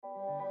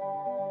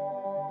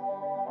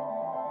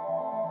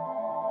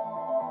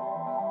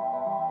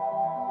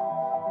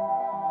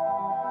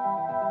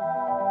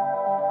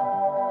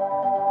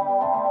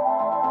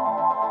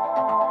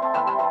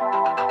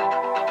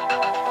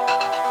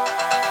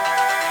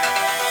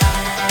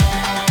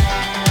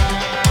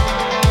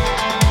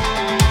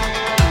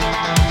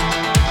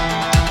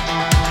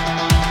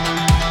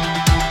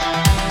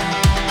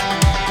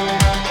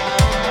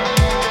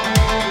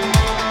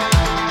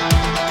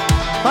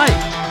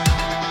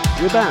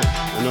We're back.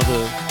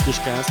 Another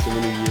Dishcast in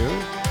the new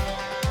year.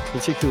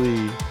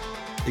 Particularly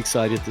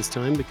excited this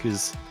time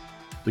because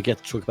we get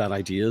to talk about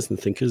ideas and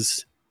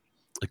thinkers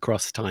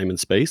across time and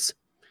space.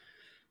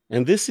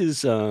 And this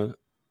is an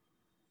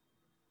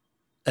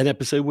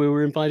episode where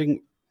we're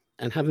inviting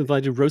and have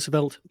invited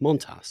Roosevelt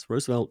Montás.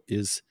 Roosevelt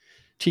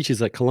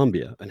teaches at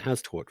Columbia and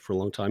has taught for a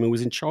long time and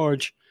was in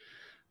charge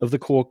of the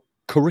core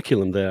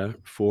curriculum there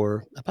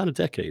for about a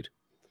decade.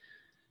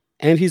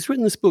 And he's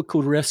written this book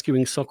called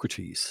Rescuing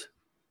Socrates: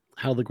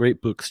 How the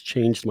Great Books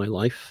Changed My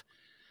Life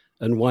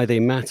and Why They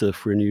Matter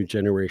for a New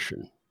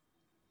Generation.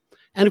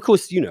 And of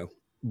course,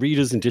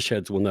 readers and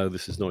dishheads will know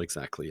this is not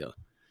exactly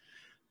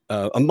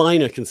a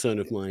minor concern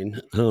of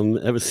mine.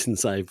 Ever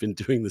since I've been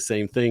doing the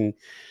same thing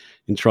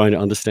in trying to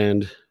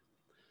understand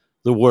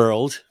the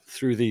world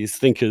through these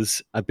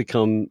thinkers, I've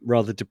become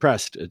rather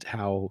depressed at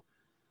how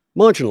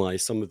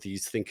marginalized some of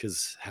these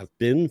thinkers have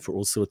been for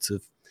all sorts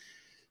of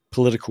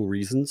political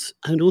reasons,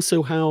 and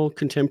also how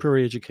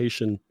contemporary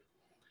education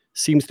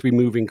seems to be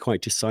moving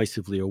quite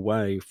decisively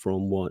away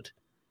from what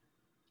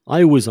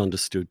I always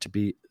understood to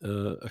be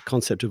a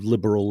concept of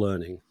liberal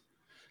learning,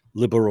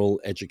 liberal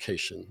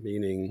education,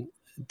 meaning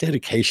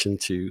dedication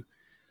to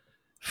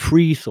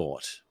free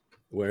thought,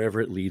 wherever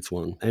it leads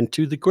one, and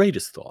to the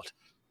greatest thought.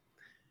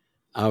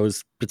 I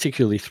was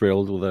particularly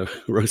thrilled, although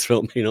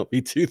Roosevelt may not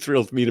be too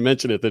thrilled for me to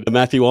mention it, that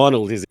Matthew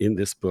Arnold is in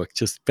this book,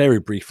 just very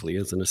briefly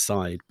as an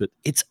aside. But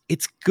it's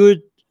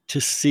good to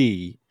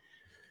see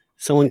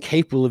someone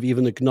capable of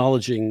even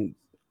acknowledging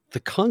the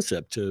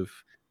concept of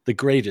the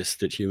greatest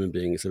that human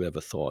beings have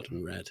ever thought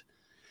and read,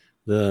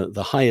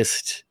 the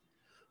highest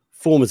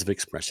forms of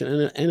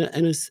expression, and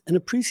an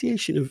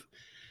appreciation of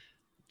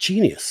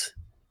genius,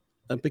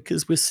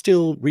 because we're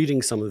still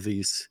reading some of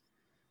these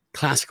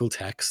classical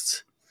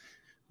texts,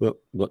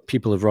 what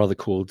people have rather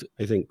called,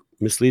 I think,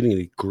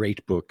 misleadingly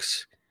great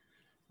books.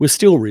 We're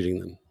still reading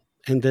them,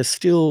 and they're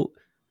still,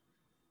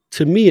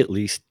 to me at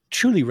least,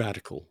 truly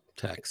radical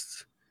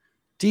texts,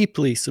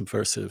 deeply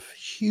subversive,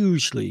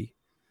 hugely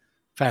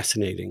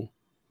fascinating,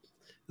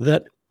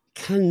 that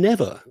can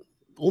never,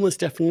 almost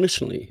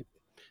definitionally,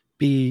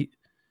 be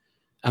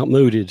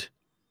outmoded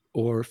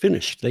or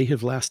finished. They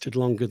have lasted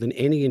longer than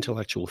any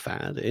intellectual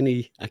fad,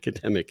 any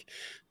academic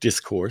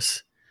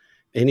discourse,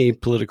 any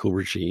political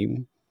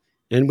regime.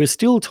 And we're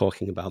still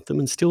talking about them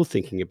and still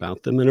thinking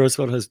about them. And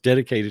Roosevelt has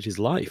dedicated his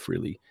life,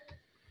 really,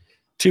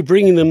 to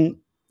bringing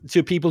them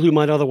to people who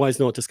might otherwise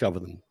not discover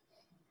them.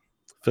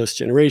 First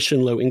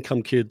generation, low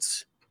income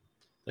kids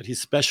that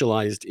he's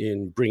specialized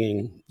in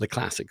bringing the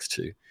classics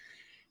to.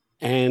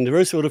 And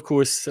Roosevelt, of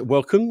course,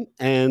 welcome.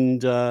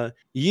 And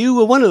you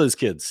were one of those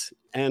kids.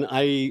 And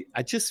I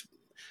just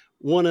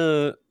want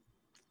to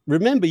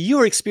remember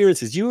your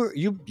experiences.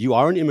 You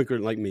are an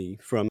immigrant like me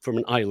from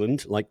an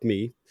island like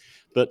me,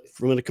 but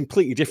from a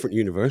completely different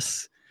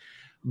universe.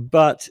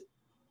 But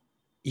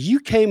you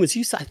came, as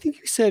you said, I think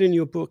you said in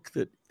your book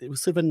that it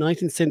was sort of a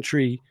 19th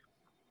century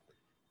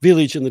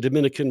village in the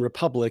Dominican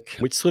Republic,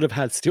 which sort of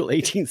had still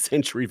 18th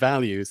century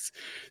values,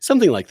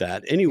 something like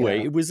that. Anyway,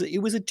 Yeah. it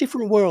was a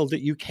different world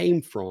that you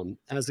came from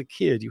as a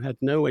kid. You had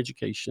no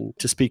education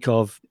to speak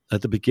of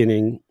at the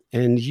beginning,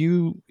 and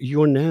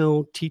you're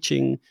now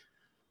teaching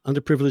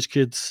underprivileged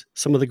kids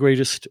some of the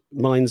greatest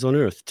minds on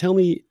earth. Tell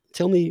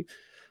me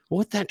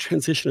what that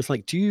transition is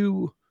like.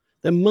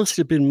 There must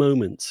have been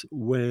moments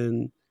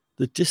when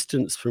the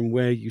distance from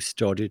where you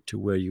started to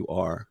where you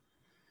are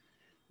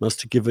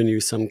must have given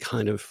you some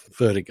kind of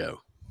vertigo.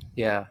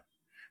 Yeah.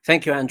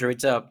 Thank you, Andrew.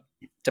 It's a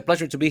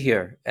pleasure to be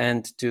here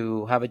and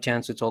to have a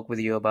chance to talk with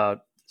you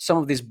about some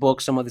of these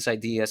books, some of these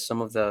ideas, some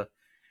of the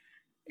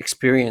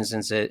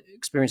experiences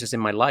in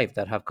my life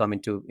that have come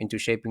into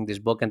shaping this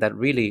book, and that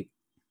really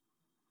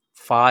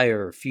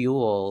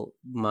fuel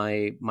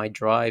my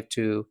drive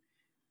to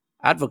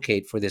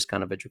advocate for this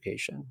kind of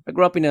education. I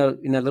grew up in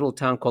a little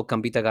town called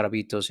Cambita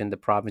Garabitos in the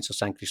province of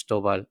San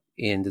Cristobal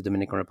in the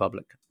Dominican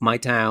Republic. My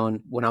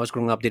town, when I was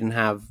growing up, didn't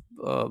have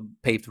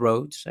paved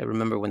roads. I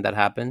remember when that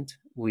happened.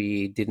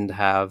 We didn't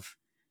have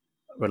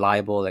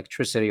reliable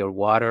electricity or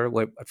water.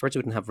 At first,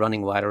 we didn't have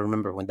running water. I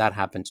remember when that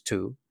happened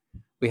too.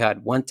 We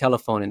had one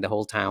telephone in the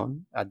whole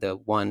town at the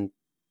one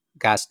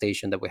gas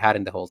station that we had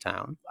in the whole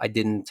town. I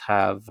didn't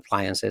have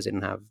appliances,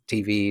 didn't have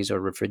TVs or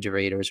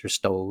refrigerators or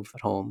stove at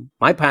home.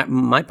 My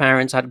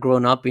parents had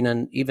grown up in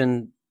an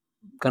even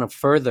kind of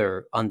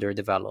further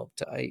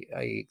underdeveloped.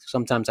 I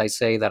sometimes I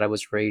say that I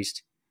was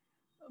raised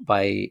in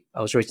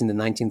the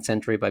 19th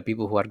century by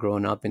people who had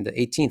grown up in the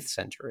 18th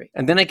century.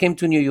 And then I came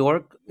to New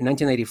York in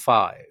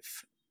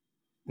 1985,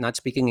 not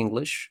speaking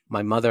English.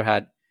 My mother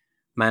had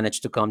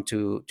managed to come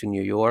to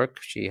New York.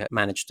 She had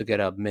managed to get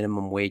a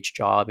minimum wage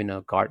job in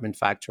a garment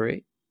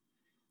factory.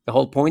 The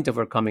whole point of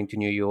her coming to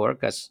New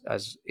York, as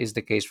is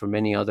the case for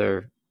many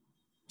other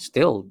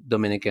still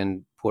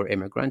Dominican poor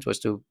immigrants, was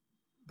to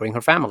bring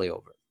her family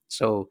over.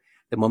 So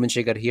the moment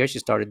she got here, she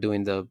started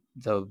doing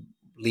the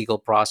legal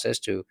process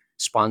to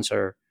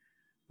sponsor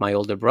my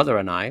older brother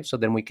and I. So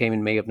then we came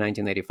in May of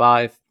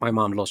 1985. My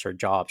mom lost her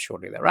job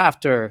shortly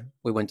thereafter.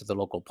 We went to the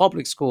local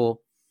public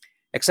school.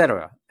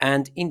 etc.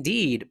 And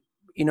indeed,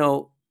 you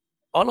know,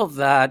 all of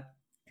that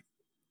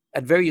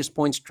at various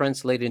points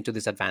translated into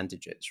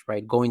disadvantages,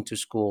 right? Going to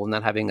school,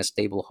 not having a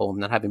stable home,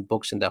 not having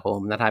books in the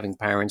home, not having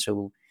parents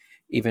who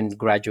even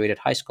graduated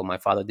high school. My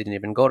father didn't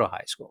even go to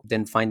high school.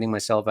 Then finding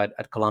myself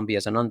at Columbia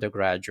as an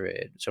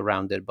undergraduate,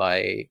 surrounded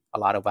by a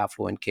lot of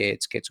affluent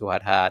kids, kids who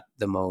had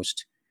the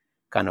most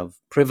kind of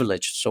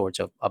privileged sorts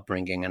of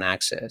upbringing and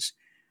access.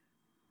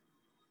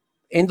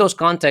 In those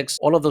contexts,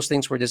 all of those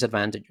things were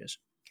disadvantages.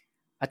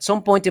 At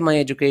some point in my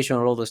education,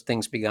 all those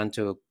things began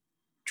to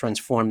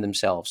transform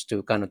themselves,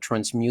 to kind of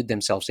transmute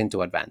themselves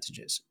into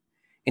advantages,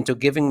 into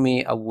giving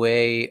me a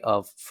way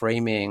of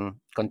framing,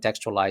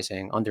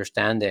 contextualizing,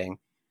 understanding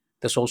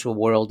the social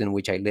world in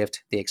which I lived,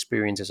 the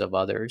experiences of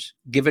others,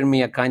 giving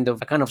me a kind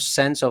of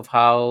sense of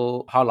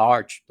how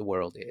large the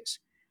world is.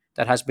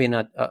 That has been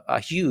a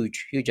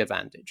huge, huge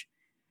advantage.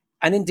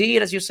 And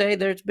indeed, as you say,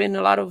 there's been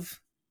a lot of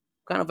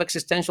kind of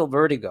existential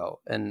vertigo.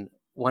 And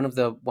one of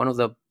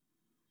the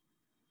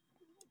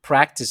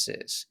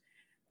practices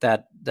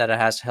that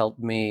has helped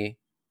me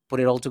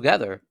put it all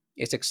together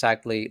is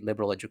exactly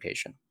liberal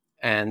education.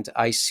 And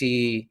I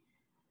see,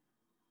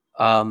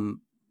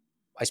 um,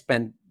 I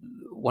spent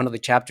one of the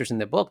chapters in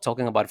the book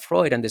talking about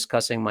Freud and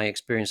discussing my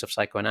experience of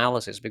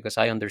psychoanalysis, because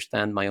I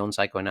understand my own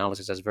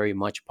psychoanalysis as very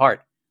much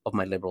part of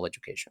my liberal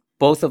education.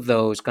 Both of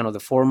those, kind of the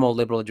formal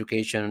liberal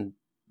education,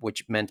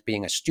 which meant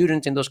being a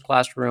student in those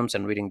classrooms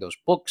and reading those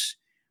books,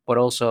 but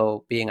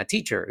also being a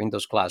teacher in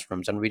those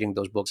classrooms and reading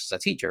those books as a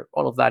teacher.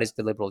 All of that is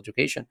the liberal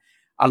education,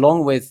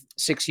 along with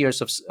 6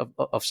 years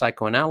of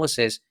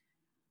psychoanalysis,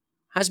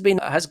 has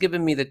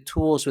given me the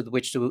tools with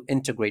which to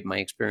integrate my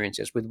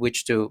experiences, with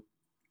which to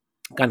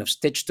kind of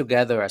stitch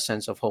together a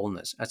sense of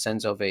wholeness, a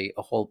sense of a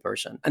whole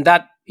person. And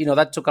that,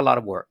 that took a lot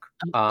of work.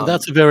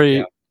 That's a Yeah.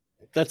 very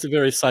that's a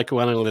very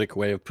psychoanalytic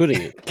way of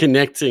putting it,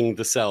 connecting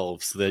the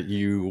selves that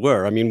you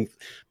were. I mean,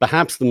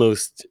 perhaps the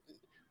most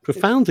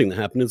profound thing that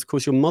happened is, of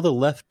course, your mother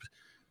left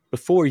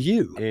before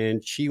you,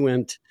 and she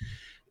went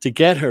to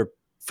get her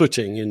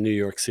footing in New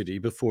York City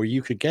before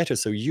you could get her.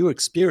 So you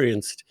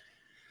experienced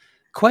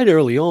quite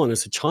early on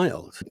as a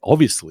child,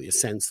 obviously, a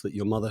sense that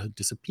your mother had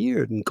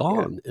disappeared and Yeah.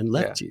 gone and Yeah.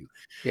 left you.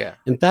 Yeah.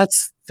 And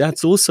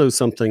that's also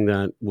something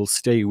that will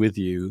stay with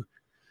you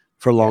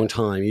for a Yeah. long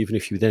time, even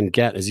if you then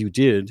get, as you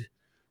did,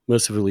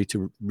 mercifully,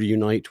 to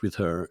reunite with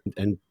her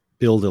and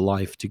build a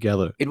life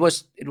together. It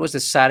was the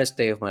saddest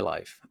day of my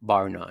life,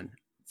 bar none.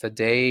 The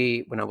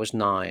day when I was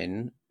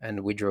 9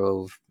 and we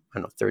drove, I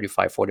don't know,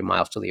 35, 40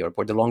 miles to the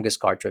airport, the longest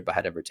car trip I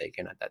had ever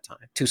taken at that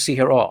time, to see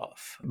her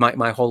off.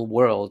 My whole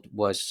world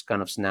was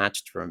kind of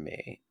snatched from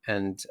me.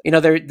 And,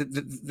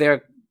 there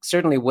are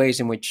certainly ways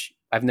in which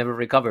I've never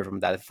recovered from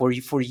that.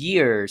 For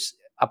years,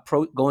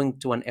 going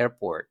to an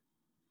airport,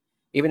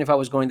 even if I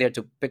was going there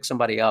to pick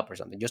somebody up or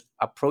something, just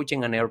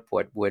approaching an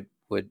airport would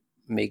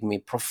make me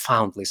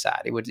profoundly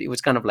sad. It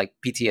was kind of like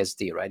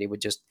PTSD, right? It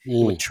would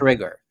Mm.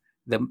 trigger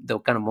the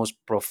kind of most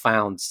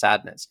profound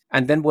sadness.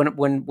 And then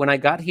when I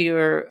got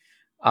here,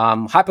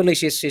 happily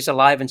she's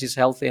alive and she's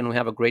healthy and we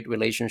have a great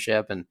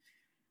relationship, and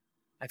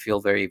I feel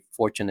very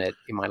fortunate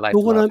in my life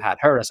But to have had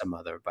her as a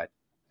mother. But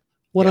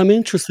what yeah. I'm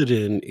interested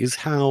in is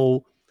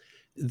how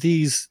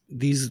these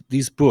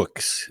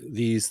books,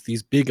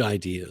 these big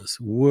ideas,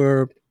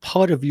 were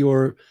part of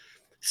your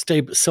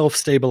self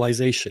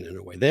stabilization in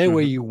a way. They're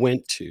where Hmm. you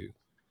went to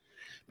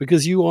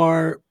because you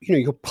are,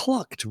 you're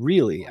plucked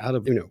really out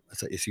of,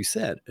 as you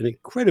said, an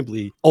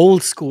incredibly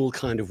old school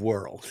kind of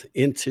world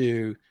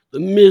into the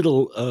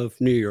middle of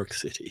New York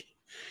City.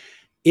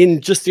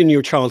 In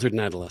your childhood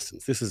and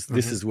adolescence, this Hmm.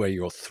 is where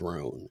you're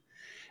thrown.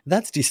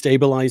 That's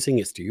destabilizing.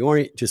 It's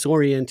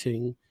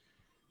disorienting.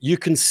 You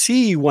can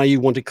see why you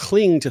want to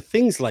cling to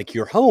things like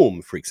your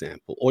home, for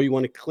example, or you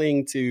want to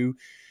cling to,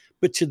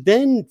 but to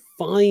then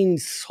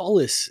find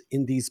solace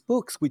in these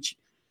books, which,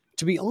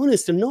 to be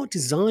honest, are not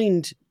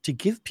designed to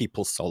give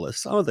people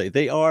solace, are they?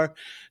 They are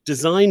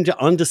designed to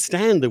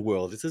understand the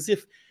world. It's as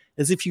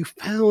if you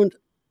found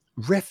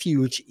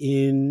refuge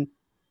in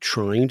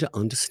trying to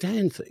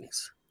understand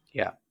things.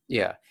 Yeah.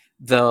 Yeah.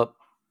 The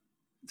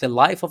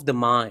life of the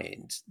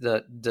mind,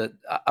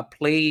 a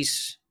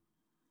place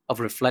of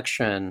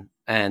reflection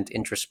and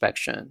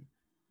introspection,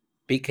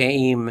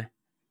 became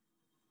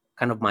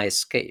kind of my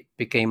escape,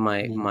 became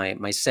Mm.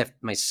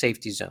 my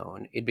safety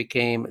zone. It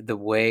became the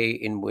way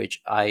in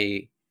which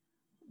I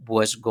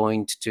was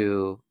going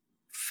to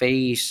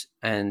face,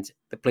 and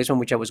the place on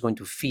which I was going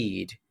to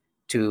feed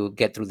to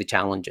get through the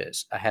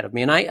challenges ahead of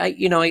me. And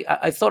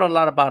I thought a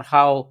lot about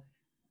how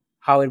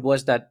it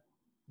was that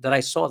I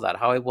saw that,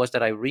 how it was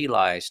that I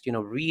realized,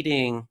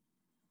 reading,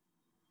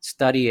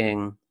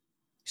 studying,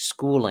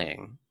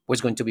 schooling was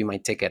going to be my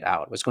ticket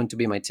out, was going to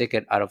be my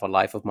ticket out of a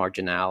life of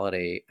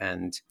marginality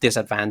and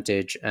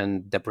disadvantage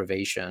and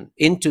deprivation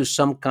into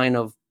some kind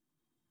of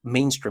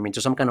mainstream,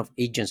 into some kind of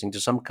agency, into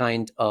some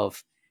kind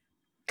of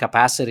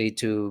capacity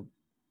to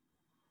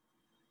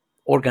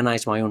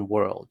organize my own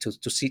world,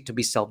 to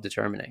be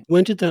self-determining.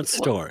 When did that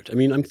Well, start? I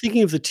mean, I'm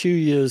thinking of the 2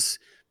 years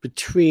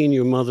between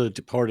your mother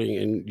departing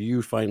and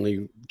you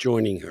finally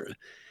joining her.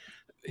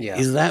 Yeah.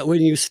 Is that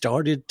when you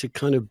started to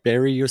kind of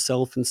bury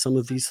yourself in some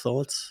of these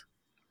thoughts?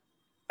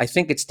 I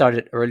think it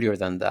started earlier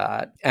than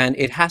that, and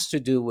it has to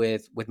do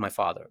with my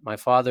father. My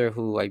father,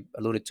 who I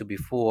alluded to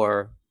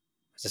before,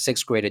 has a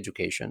sixth grade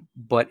education,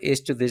 but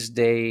is to this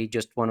day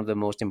just one of the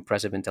most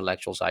impressive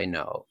intellectuals I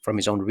know. From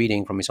his own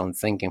reading, from his own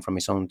thinking, from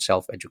his own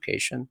self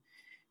education,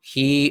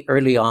 he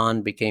early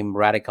on became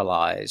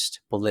radicalized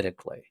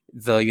politically.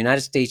 The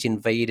United States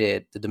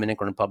invaded the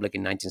Dominican Republic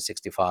in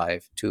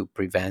 1965 to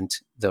prevent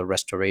the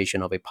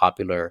restoration of a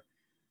popular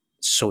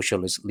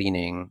socialist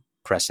leaning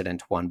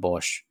President Juan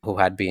Bosch, who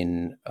had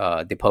been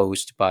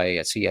deposed by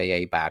a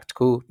CIA backed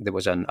coup. There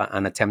was an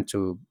armed attempt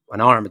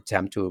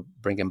to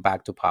bring him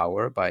back to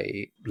power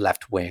by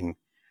left wing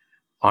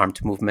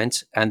armed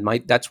movements. And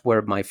that's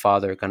where my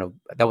father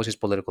that was his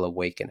political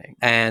awakening.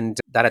 And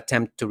that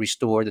attempt to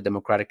restore the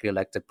democratically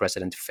elected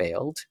president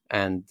failed.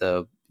 And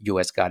the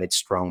US got its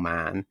strong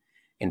man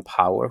in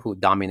power who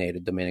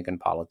dominated Dominican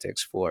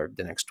politics for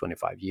the next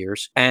 25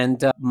 years.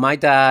 And my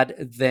dad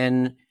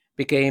then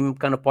became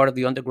kind of part of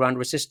the underground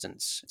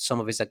resistance. Some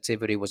of his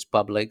activity was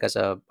public as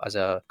a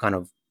kind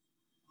of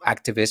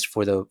activist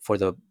for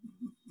the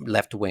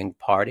left wing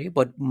party,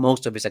 but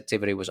most of his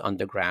activity was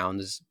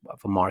underground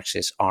of a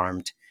Marxist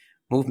armed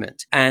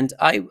movement. And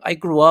I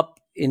grew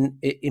up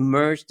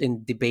immersed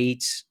in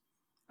debates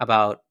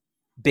about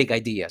big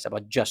ideas,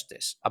 about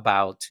justice,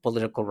 about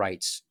political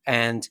rights.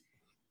 And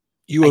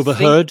I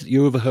think,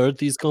 You overheard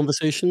these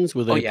conversations?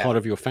 Were oh they a yeah, part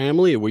of your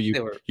family, or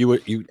they were,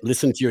 you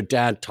listened to your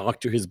dad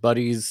talk to his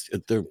buddies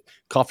at the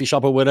coffee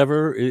shop or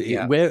whatever?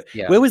 yeah,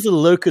 yeah, Where was the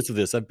locus of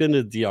this? I've been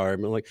to DR.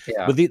 I'm like,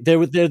 yeah, but there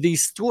are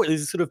these stores,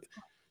 these sort of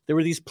there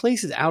were these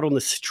places out on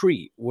the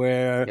street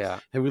where yeah,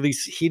 there were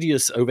these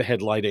hideous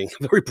overhead lighting,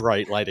 very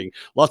bright lighting,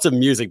 lots of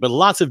music, but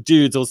lots of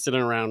dudes all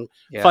sitting around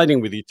yeah,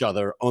 fighting with each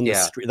other on the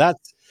yeah. street.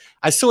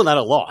 I saw that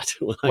a lot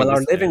when I Well, our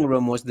was living there.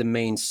 room was the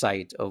main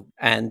site of,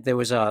 and there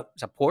was a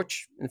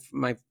porch in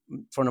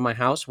front of my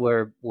house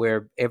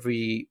where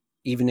every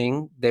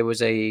evening there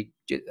was a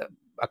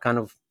kind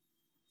of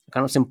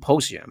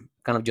symposium,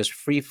 kind of just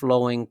free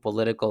flowing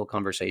political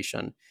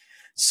conversation.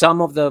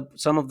 Some of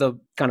the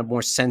kind of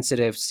more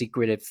sensitive,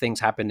 secretive things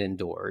happened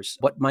indoors.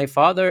 But my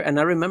father, and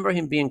I remember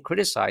him being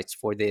criticized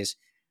for this,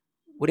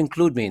 would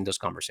include me in those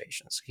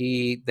conversations.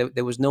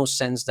 There was no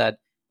sense that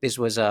this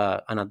was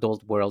an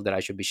adult world that I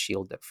should be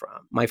shielded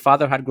from. My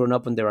father had grown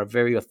up under a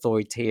very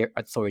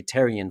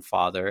authoritarian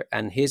father,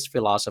 and his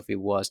philosophy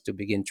was to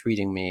begin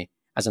treating me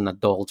as an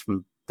adult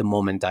from the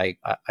moment I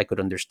could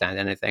understand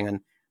anything.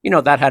 And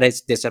that had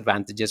its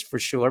disadvantages for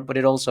sure, but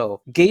it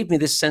also gave me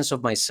this sense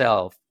of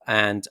myself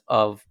and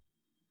of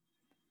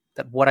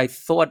that what I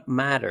thought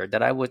mattered,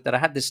 that I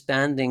had the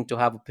standing to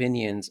have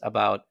opinions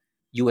about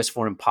U.S.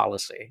 foreign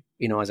policy,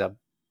 as a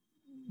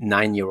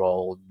 9-year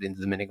old in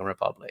the Dominican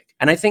Republic.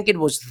 And I think it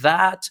was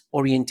that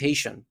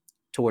orientation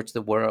towards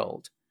the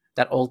world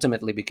that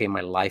ultimately became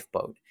my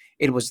lifeboat.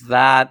 It was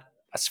that,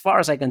 as far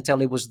as I can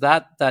tell, it was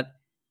that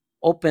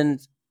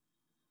opened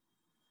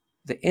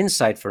the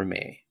insight for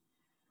me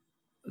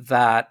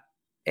that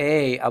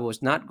I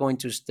was not going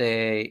to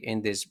stay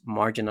in this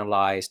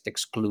marginalized,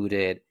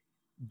 excluded,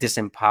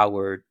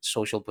 disempowered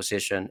social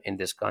position in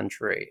this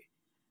country,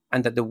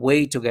 and that the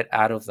way to get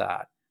out of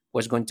that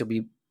was going to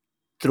be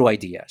through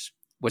ideas,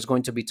 was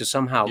going to be to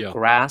somehow Yeah.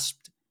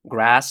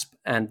 grasp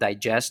and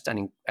digest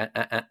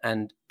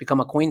and become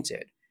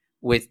acquainted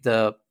with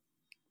the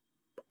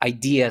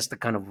ideas that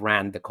kind of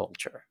ran the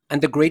culture.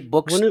 And the great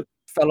books One of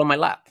fell on my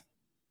lap.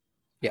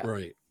 Yeah.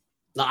 Right.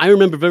 Now, I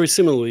remember very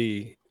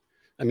similarly.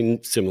 I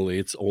mean, similarly,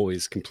 it's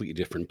always completely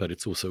different, but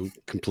it's also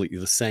completely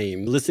the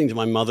same. Listening to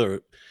my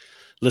mother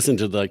listen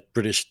to the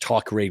British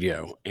talk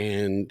radio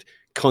and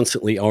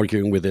constantly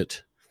arguing with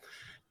it,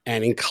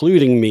 and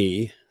including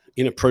me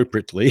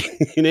inappropriately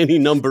in any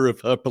number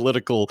of her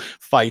political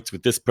fights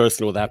with this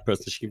person or that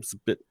person. She's a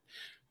bit.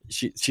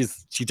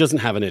 She doesn't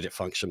have an edit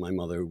function, my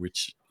mother,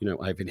 which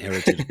I've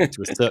inherited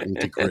to a certain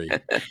degree.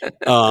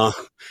 Uh,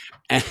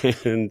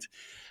 and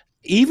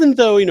even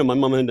though my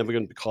mom had never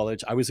gone to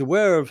college, I was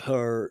aware of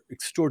her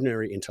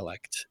extraordinary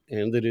intellect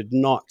and that it had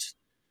not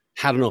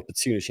had an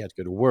opportunity. She had to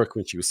go to work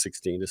when she was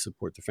 16 to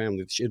support the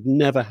family. She had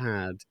never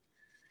had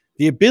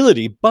the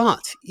ability,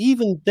 but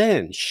even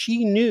then,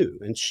 she knew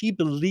and she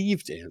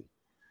believed in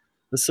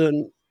a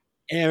certain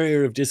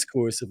area of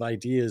discourse of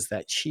ideas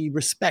that she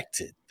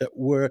respected, that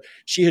were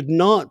she had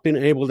not been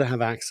able to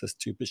have access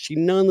to, but she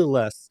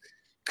nonetheless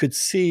could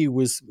see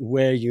was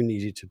where you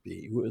needed to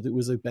be. It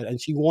was a better, and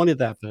she wanted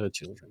that for her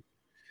children.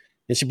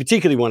 And she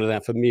particularly wanted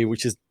that for me,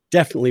 which is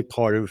definitely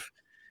part of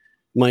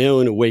my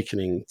own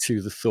awakening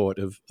to the thought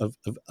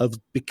of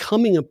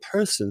becoming a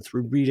person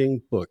through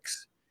reading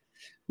books,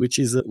 which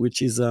is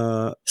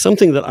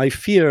something that I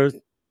fear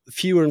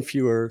fewer and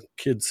fewer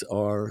kids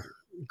are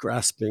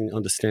grasping,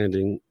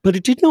 understanding. But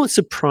it did not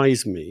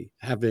surprise me,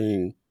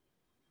 having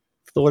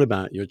thought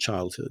about your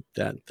childhood,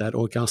 that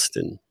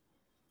Augustine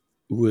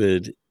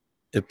would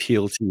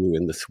appeal to you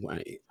in this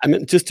way. I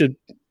mean, just to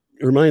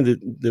remind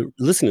the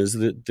listeners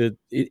that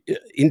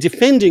in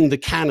defending the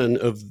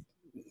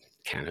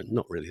canon,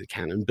 not really the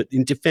canon, but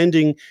in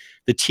defending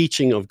the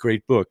teaching of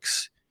great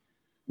books,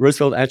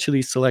 Roosevelt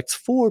actually selects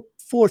four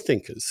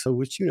thinkers, so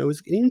which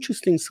is an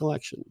interesting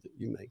selection that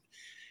you make.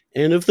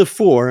 And of the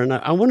four, and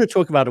I want to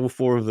talk about all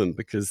four of them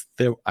because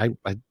I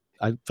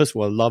first of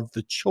all, I love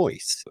the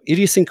choice.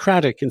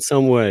 Idiosyncratic in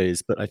some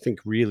ways, but I think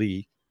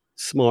really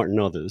smart in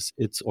others.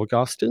 It's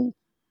Augustine,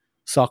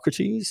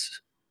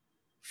 Socrates,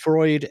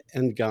 Freud,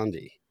 and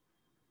Gandhi.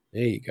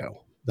 There you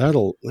go.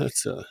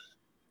 That's a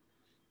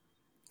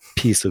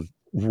piece of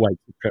white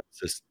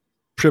supremacist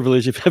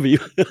privilege, if ever you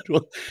heard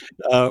one.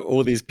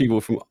 All these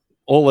people from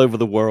all over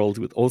the world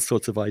with all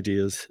sorts of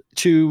ideas,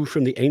 two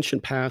from the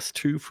ancient past,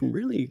 two from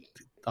really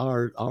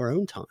our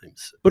own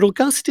times. But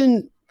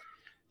Augustine,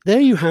 there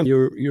you have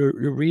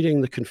you're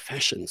reading the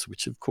Confessions,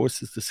 which of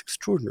course is this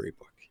extraordinary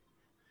book.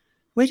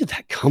 Where did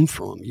that come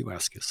from? You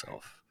ask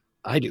yourself.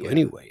 I do Yeah.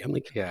 anyway. I'm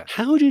like, Yeah.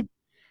 how did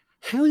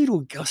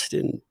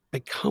Augustine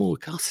become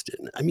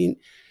Augustine? I mean,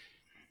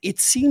 it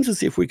seems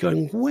as if we're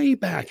going way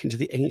back into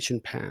the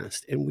ancient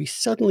past and we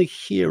suddenly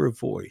hear a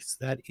voice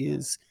that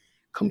is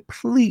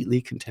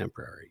completely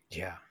contemporary.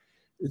 Yeah.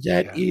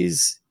 That Yeah.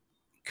 is,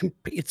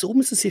 it's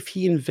almost as if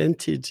he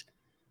invented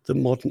the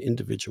modern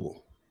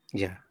individual.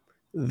 Yeah.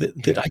 That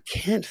Yeah. I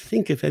can't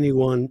think of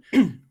anyone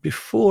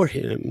before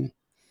him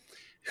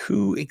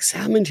who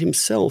examined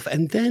himself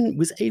and then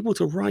was able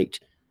to write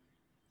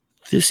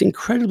this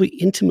incredibly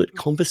intimate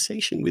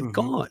conversation with Mm-hmm.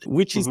 God,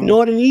 which is Mm-hmm.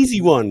 not an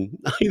easy one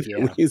either, Yeah.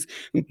 which is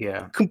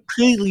Yeah.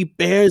 completely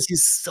bears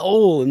his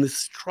soul and the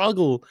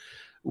struggle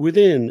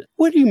within.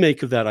 What do you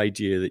make of that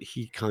idea that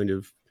he kind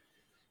of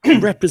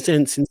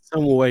represents in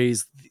some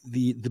ways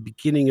the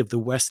beginning of the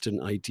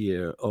Western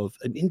idea of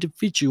an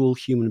individual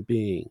human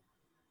being?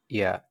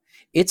 Yeah.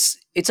 It's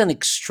an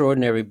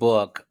extraordinary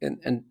book,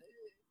 and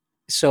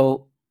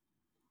so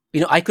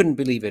I couldn't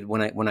believe it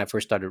when I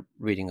first started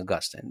reading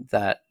Augustine,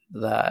 that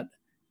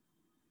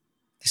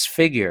this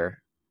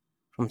figure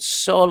from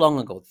so long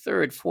ago,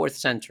 third, fourth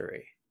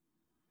century,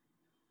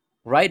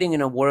 writing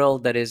in a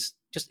world that is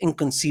just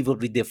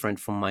inconceivably different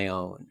from my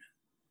own,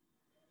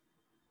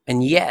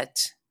 and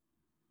yet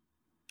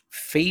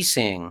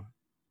facing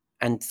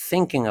and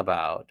thinking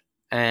about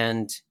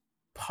and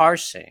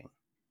parsing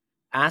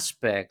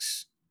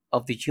aspects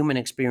of the human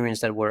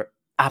experience that were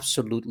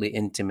absolutely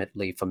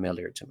intimately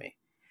familiar to me.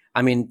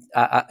 I mean,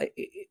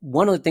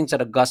 one of the things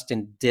that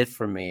Augustine did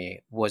for me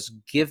was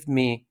give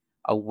me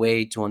a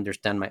way to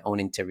understand my own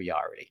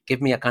interiority,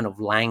 give me a kind of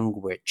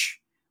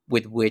language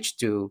with which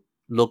to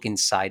look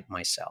inside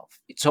myself.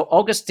 So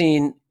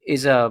Augustine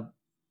is a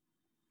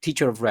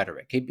teacher of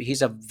rhetoric.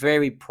 He's a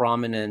very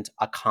prominent,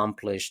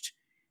 accomplished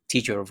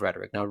teacher of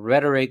rhetoric. Now,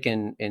 rhetoric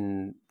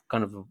in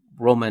kind of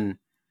Roman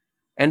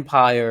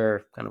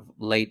Empire, kind of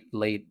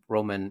late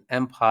Roman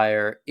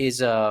Empire,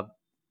 is a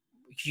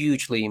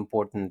hugely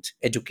important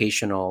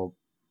educational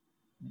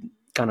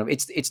kind of.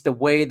 It's the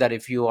way that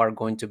if you are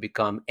going to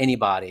become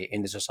anybody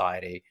in the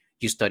society,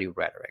 you study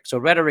rhetoric. So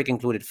rhetoric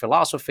included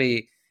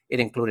philosophy. It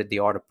included the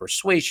art of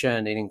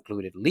persuasion. It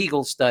included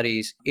legal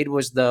studies. It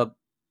was the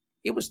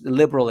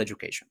liberal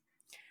education.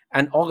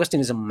 And Augustine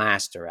is a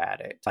master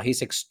at it.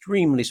 He's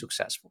extremely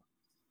successful.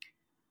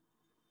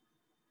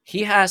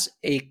 He has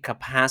a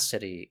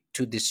capacity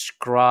to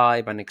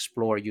describe and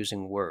explore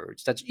using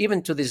words that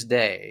even to this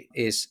day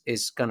is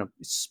kind of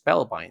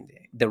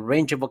spellbinding. The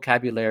range of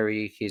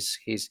vocabulary,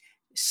 his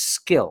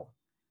skill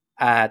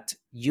at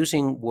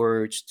using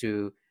words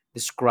to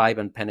describe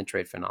and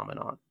penetrate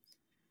phenomena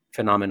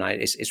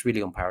is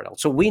really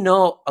unparalleled. So we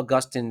know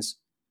Augustine's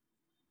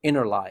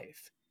inner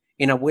life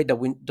in a way that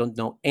we don't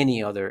know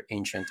any other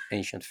ancient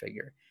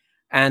figure.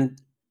 And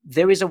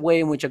there is a way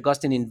in which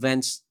Augustine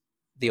invents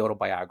the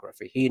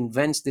autobiography. He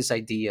invents this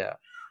idea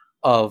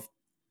of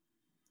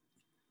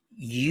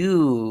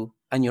you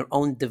and your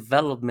own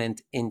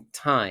development in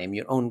time,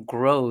 your own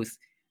growth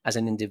as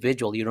an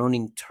individual, your own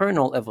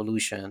internal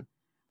evolution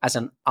as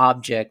an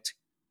object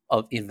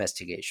of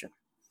investigation.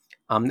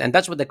 And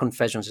that's what the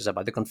Confessions is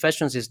about. The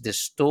Confessions is the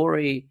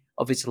story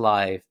of his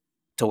life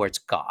towards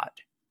God,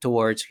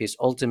 towards his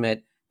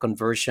ultimate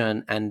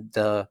conversion and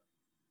the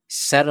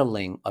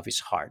settling of his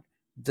heart,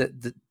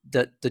 the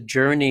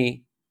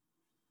journey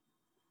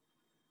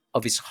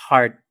of his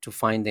heart to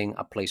finding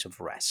a place of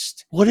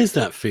rest. What is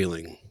that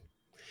feeling?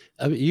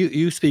 I mean,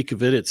 you speak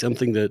of it. It's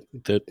something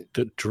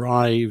that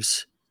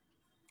drives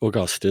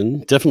Augustine,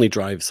 definitely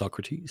drives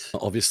Socrates.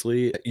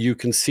 Obviously, you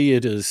can see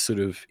it as sort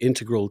of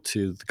integral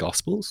to the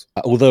Gospels.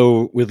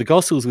 Although with the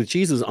Gospels with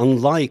Jesus,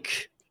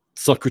 unlike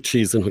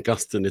Socrates and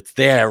Augustine, it's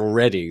there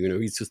already.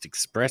 He's just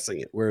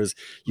expressing it. Whereas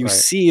you Right.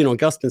 see in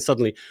Augustine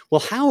suddenly,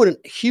 well, how would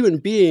a human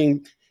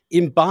being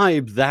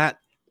imbibe that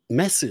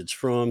message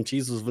from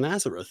Jesus of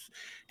Nazareth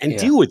and Yeah.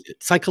 deal with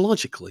it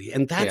psychologically?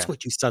 And that's Yeah.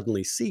 what you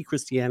suddenly see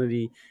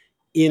Christianity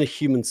in a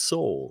human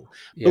soul.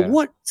 But Yeah.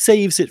 what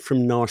saves it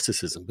from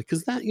narcissism?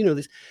 Because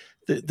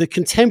the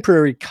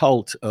contemporary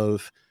cult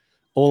of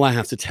all I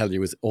have to tell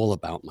you is all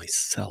about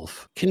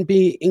myself can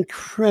be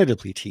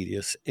incredibly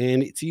tedious.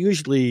 And it's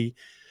usually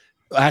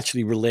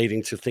actually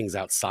relating to things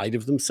outside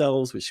of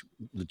themselves, which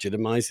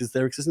legitimizes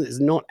their existence, is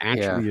not Yeah.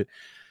 actually.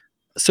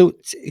 So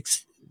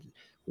it's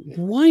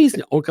why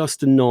isn't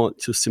Augustine not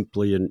just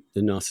simply a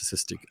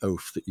narcissistic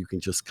oaf that you can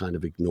just kind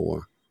of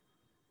ignore?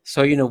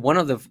 So, one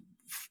of the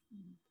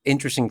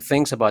interesting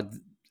things about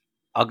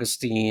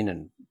Augustine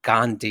and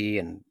Gandhi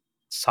and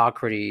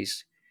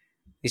Socrates,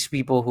 these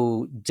people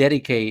who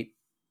dedicate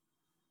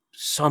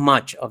so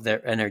much of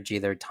their energy,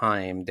 their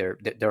time,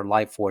 their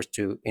life force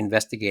to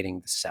investigating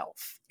the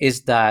self,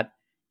 is that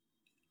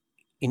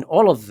in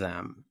all of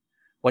them,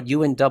 what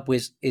you end up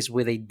with is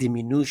with a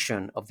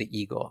diminution of the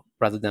ego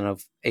rather than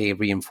of a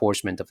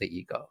reinforcement of the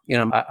ego.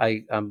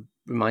 I'm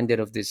reminded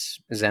of this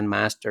Zen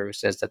master who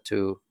says that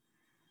to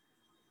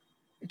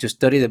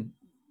study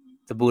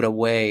the Buddha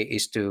way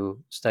is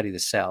to study the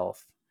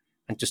self,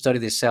 and to study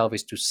the self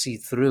is to see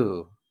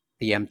through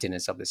the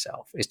emptiness of the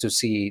self, is to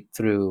see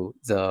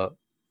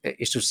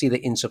the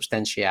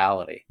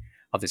insubstantiality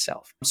of the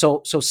self.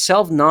 So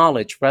self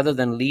knowledge, rather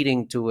than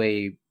leading to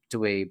a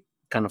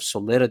kind of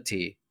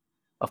solidity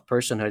of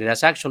personhood,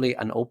 that's actually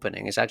an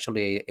opening. It's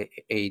actually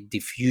a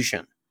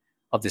diffusion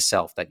of the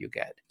self that you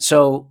get.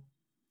 So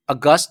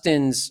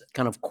Augustine's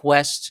kind of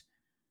quest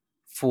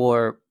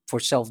for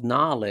self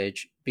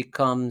knowledge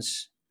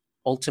becomes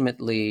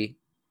ultimately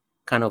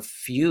kind of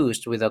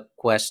fused with a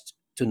quest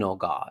to know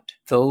God.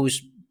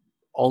 Those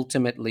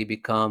ultimately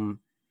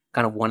become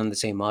kind of one and the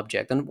same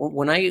object. And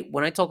when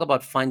I talk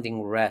about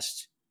finding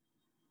rest,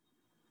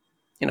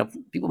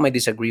 people might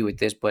disagree with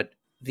this, but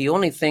the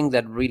only thing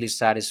that really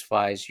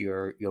satisfies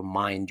your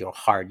mind, your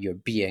heart, your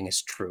being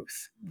is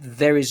truth.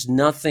 There is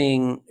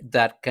nothing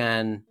that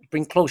can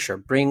bring closure,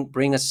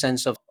 bring a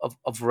sense of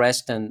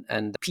rest and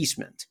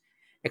appeasement,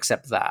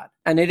 except that.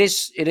 And it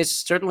is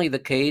certainly the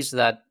case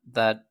that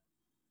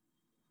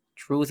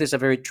truth is a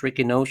very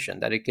tricky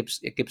notion, that it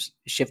keeps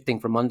shifting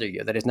from under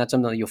you, that it's not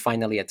something that you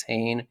finally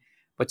attain,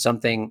 but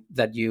something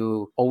that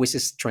you always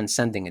is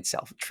transcending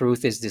itself.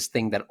 Truth is this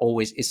thing that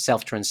always is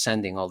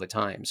self-transcending all the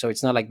time. So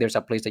it's not like there's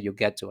a place that you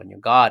get to and you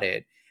got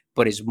it,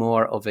 but it's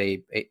more of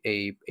a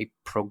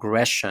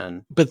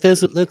progression. But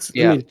let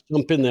Yeah. me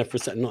jump in there for a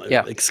second.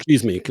 Yeah.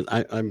 Excuse me, 'cause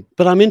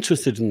but I'm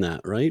interested in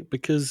that, right?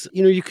 Because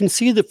you can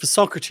see that for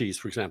Socrates,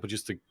 for example,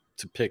 just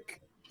to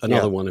pick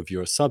another Yeah. one of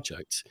your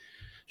subjects,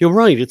 you're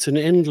right. It's an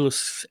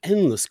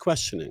endless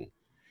questioning.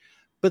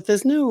 But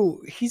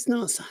he's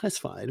not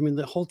satisfied. I mean,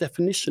 the whole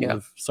definition Yeah.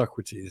 of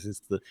Socrates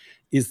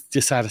is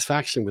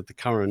dissatisfaction with the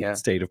current Yeah.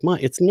 state of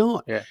mind.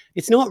 Yeah.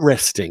 It's not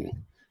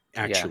resting,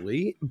 Yeah.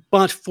 actually.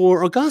 But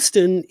for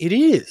Augustine, it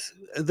is.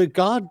 The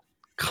God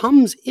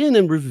comes in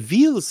and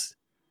reveals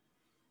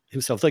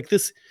himself like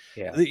this.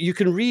 Yeah. You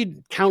can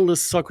read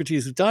countless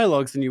Socrates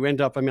dialogues, and you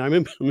end up. I mean, I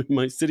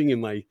remember sitting in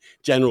my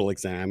general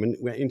exam and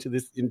went into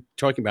this in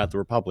talking about the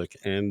Republic,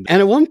 and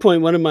at one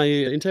point, one of my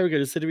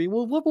interrogators said to me,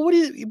 "Well, what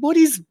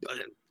is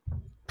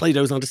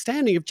Plato's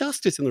understanding of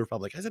justice in the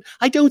Republic?" I said,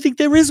 "I don't think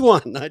there is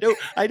one. I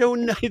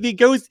don't know."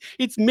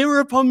 It's mirror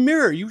upon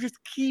mirror. You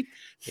just keep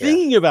Yeah.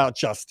 thinking about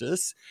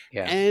justice,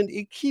 Yeah. and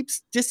it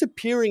keeps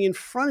disappearing in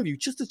front of you,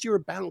 just as you're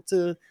about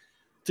to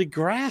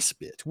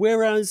grasp it.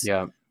 Whereas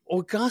Yeah.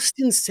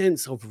 Augustine's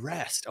sense of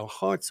rest, our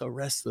hearts are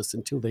restless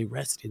until they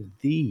rest in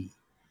thee.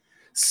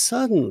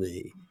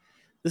 Suddenly,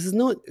 this is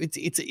not.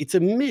 It's a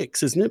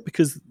mix, isn't it?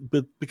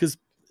 Because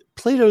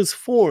Plato's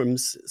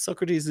forms,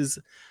 Socrates'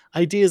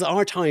 ideas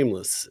are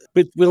timeless,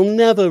 but we'll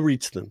never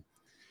reach them.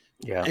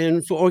 Yeah.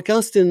 And for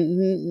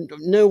Augustine,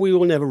 no, we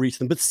will never reach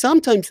them. But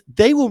sometimes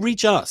they will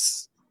reach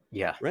us,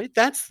 Yeah. right?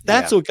 That's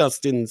Yeah.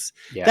 Augustine's.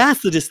 Yeah.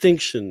 That's the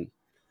distinction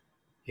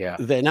Yeah.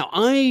 there. Now,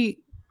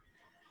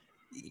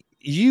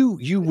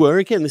 you were,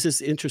 again, this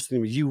is interesting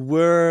to me. You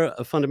were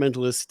a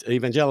fundamentalist,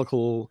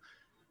 evangelical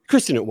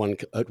Christian at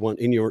one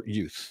in your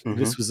youth. Hmm.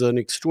 This was an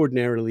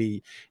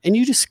extraordinarily, and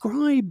you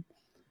describe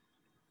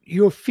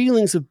your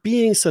feelings of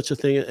being such a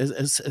thing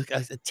as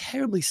a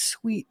terribly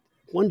sweet,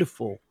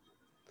 wonderful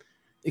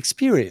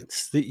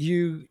experience, that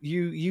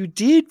you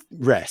did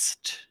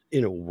rest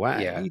in a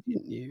Yeah. way,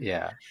 didn't you?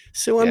 Yeah.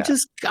 So Yeah.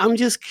 I'm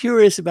just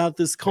curious about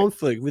this Right.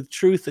 conflict with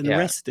truth and Yeah.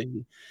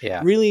 resting.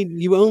 Yeah. Really,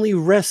 you only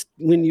rest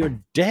when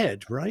you're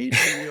dead, right?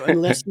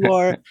 Unless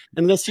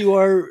you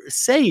are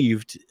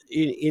saved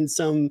in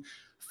some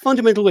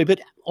fundamental way.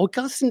 But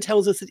Augustine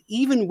tells us that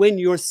even when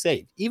you're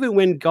saved, even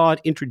when God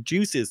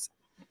introduces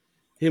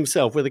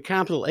himself with a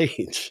capital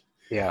H,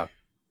 Yeah.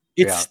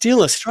 it's Yeah.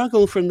 still a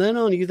struggle from then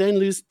on. You then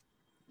lose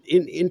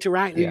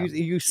interact. Yeah.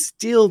 You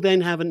still then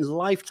have a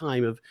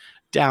lifetime of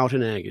doubt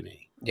and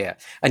agony. Yeah.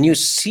 And you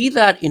see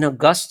that in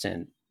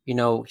Augustine.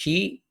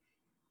 He.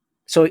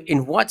 So,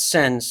 in what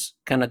sense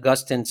can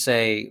Augustine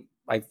say,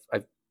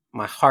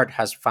 my heart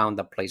has found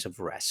a place of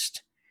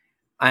rest?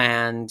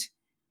 And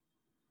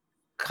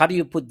how do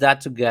you put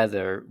that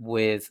together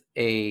with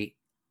a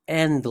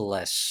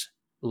endless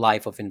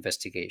life of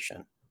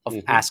investigation, of Hmm.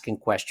 asking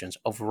questions,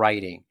 of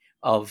writing,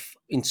 of,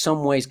 in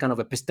some ways, kind of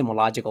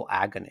epistemological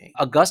agony?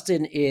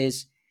 Augustine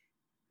is,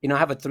 I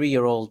have a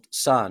 3-year-old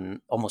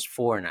son, almost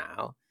 4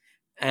 now,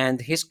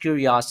 and his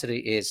curiosity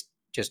is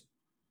just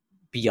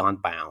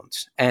beyond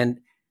bounds. And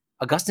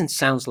Augustine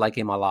sounds like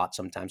him a lot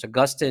sometimes.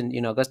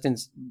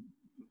 Augustine's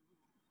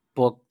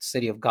book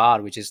City of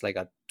God, which is like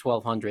a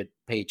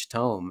 1,200-page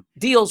tome,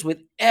 deals with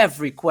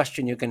every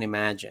question you can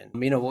imagine.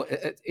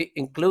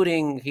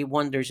 Including, he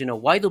wonders,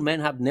 why do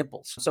men have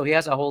nipples? So he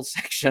has a whole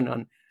section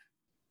on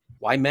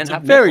why men It's a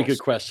have very good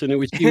nipples. question, in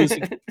which he was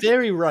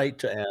very right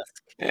to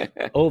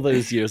ask all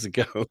those years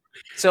ago.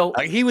 So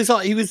He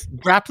was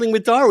grappling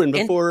with Darwin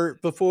before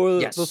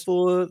yes,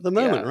 the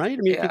moment, right?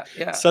 I mean,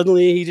 yeah.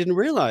 suddenly he didn't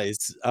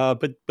realize,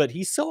 but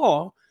he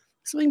saw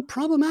something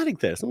problematic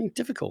there, something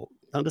difficult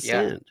to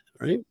understand,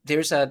 right?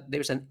 There's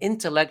an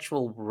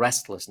intellectual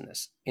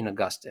restlessness in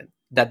Augustine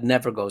that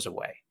never goes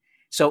away.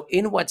 So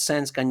in what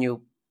sense can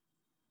you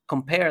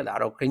compare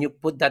that, or can you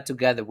put that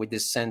together with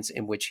this sense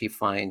in which he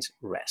finds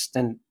rest?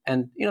 And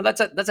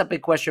that's a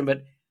big question.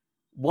 But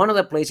one of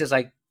the places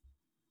I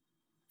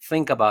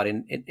think about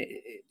in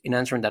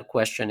answering that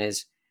question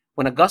is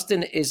when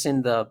Augustine is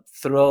in the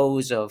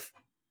throes of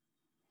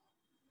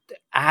the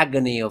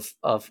agony of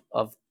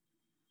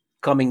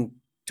coming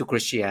to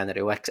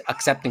Christianity or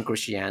accepting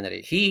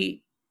Christianity.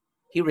 He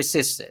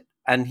resists it,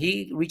 and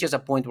he reaches a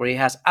point where he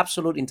has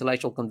absolute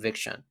intellectual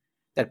conviction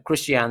that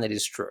Christianity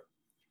is true,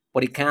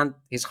 but he can't.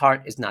 His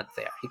heart is not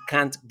there. He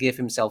can't give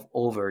himself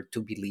over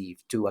to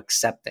believe, to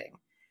accepting,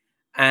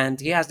 and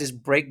he has this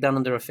breakdown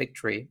under a fig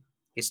tree.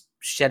 He's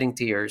shedding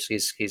tears.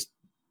 He's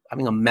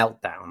having a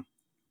meltdown,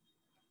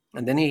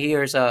 and then he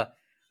hears a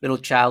little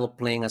child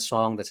playing a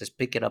song that says,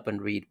 "Pick it up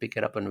and read, pick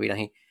it up and read." And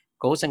he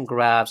goes and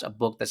grabs a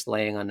book that's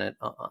laying on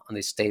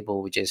his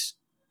table, which is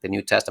the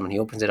New Testament. He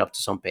opens it up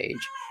to some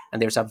page,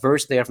 and there's a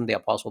verse there from the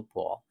Apostle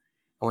Paul.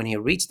 And when he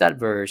reads that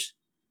verse,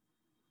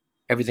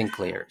 everything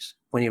clears.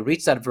 When he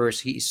reads that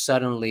verse,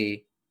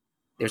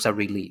 there's a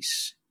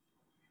release.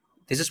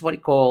 This is what he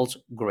calls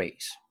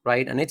grace,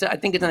 right? And I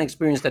think it's an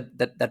experience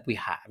that we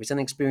have. It's an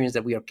experience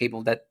that we are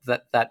capable, that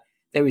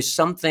there is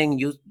something,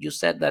 you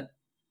said that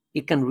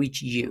it can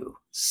reach you.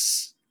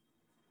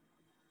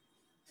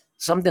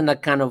 Something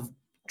that kind of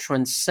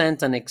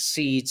transcends and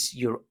exceeds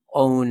your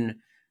own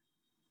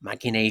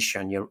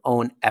machination, your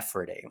own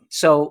efforting.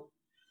 So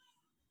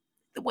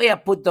the way I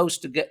put those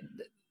together,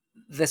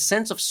 the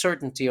sense of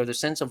certainty or the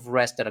sense of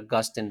rest that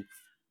Augustine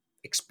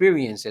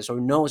experiences or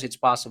knows it's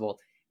possible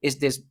is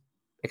this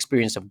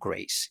experience of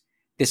grace,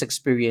 this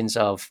experience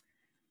of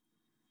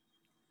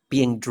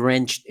being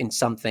drenched in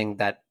something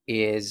that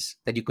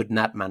you could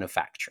not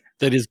manufacture,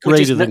 That is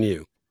greater than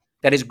you.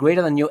 That is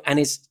greater than you, and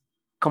is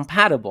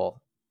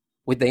compatible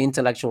with the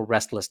intellectual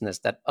restlessness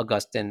that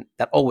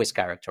always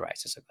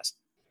characterizes Augustine.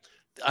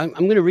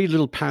 I'm going to read a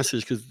little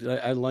passage because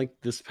I like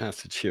this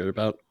passage here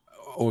about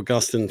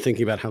Augustine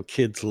thinking about how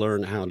kids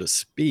learn how to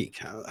speak,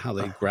 how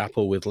they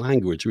grapple with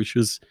language, which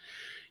was,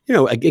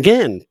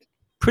 again,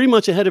 pretty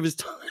much ahead of his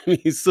time.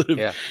 He's sort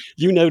of,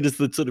 you notice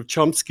the sort of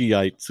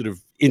Chomskyite sort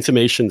of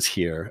intimations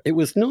here. It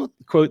was not,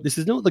 quote, "This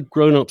is not that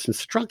grown-ups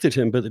instructed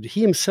him, but that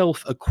he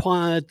himself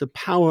acquired the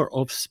power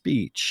of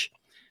speech,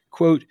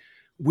 quote,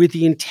 with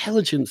the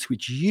intelligence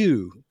which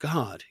you,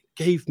 God,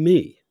 gave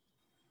me."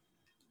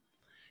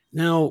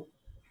 Now,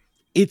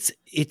 this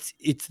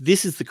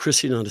is the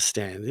Christian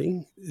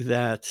understanding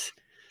that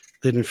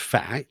in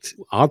fact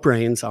our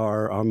brains,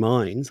 our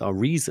minds, our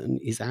reason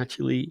is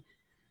actually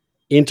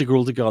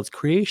integral to God's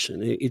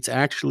creation. It's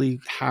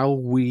actually how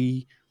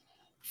we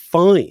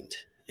find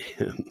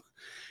him,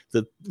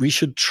 that we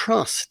should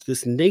trust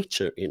this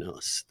nature in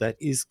us that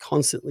is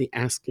constantly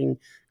asking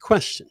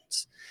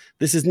questions.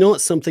 This is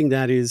not something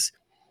that is,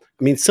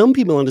 I mean, some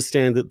people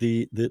understand that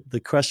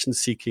the question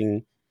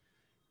seeking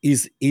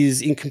is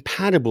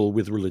incompatible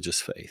with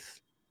religious faith.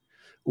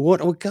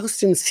 What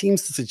Augustine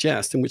seems to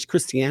suggest, and which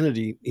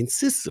Christianity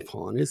insists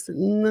upon, is that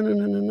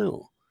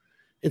no.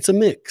 It's a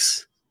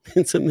mix.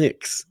 It's a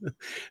mix.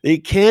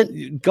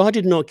 God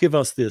did not give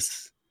us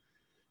this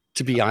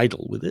to be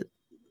idle with it.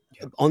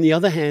 On the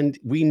other hand,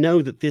 we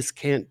know that this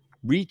can't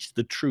reach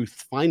the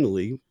truth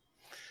finally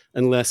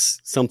unless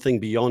something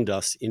beyond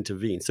us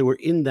intervenes. So we're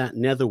in that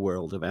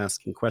netherworld of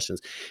asking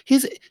questions.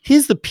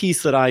 Here's the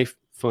piece that I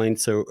find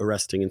so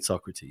arresting in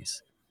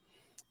Socrates.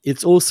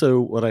 It's also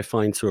what I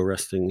find so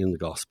arresting in the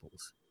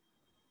Gospels.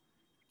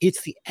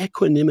 It's the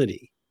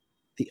equanimity,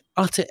 the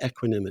utter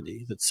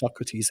equanimity that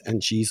Socrates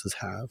and Jesus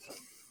have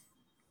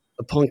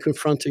upon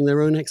confronting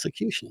their own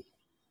execution.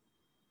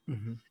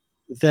 Mm-hmm.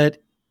 That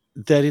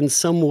in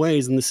some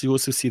ways, and you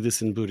also see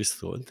this in Buddhist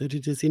thought, that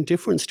it is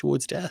indifference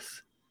towards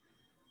death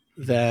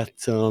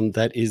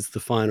that is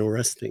the final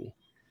resting.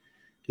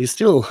 You're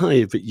still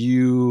alive, but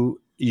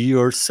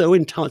you're so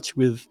in touch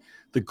with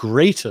the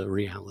greater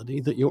reality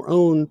that your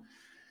own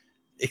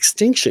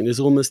extinction is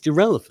almost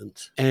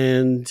irrelevant.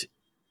 And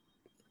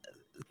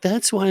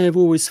that's why I've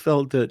always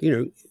felt that,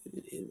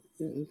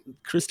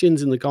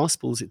 Christians in the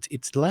Gospels,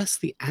 it's less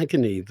the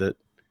agony that,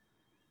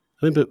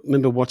 I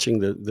remember watching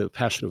the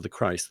Passion of the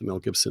Christ, the Mel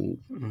Gibson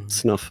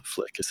snuff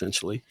flick,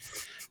 essentially.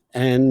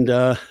 And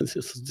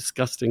this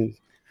disgusting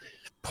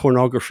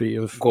pornography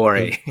of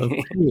gory,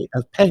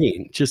 of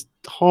pain, just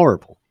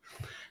horrible.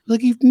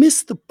 Like, you've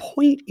missed the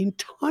point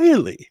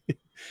entirely.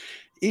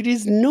 It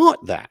is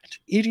not that.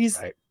 It is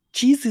Right.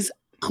 Jesus'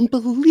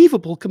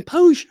 unbelievable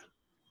composure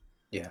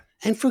Yeah.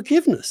 and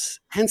forgiveness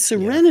and Yeah.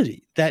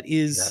 serenity that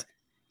Yeah. is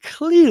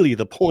clearly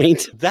the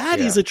point. That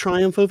is Yeah. a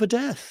triumph over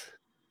death.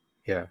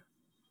 Yeah.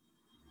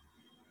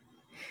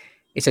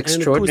 It's And of course,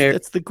 extraordinary.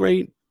 that's the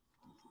great,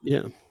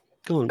 yeah.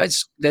 Go on.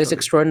 It's Sorry.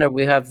 extraordinary.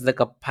 We have the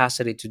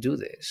capacity to do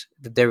this.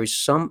 That there is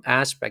some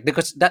aspect,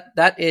 because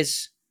that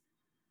is,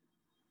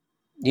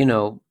 you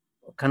know,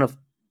 kind of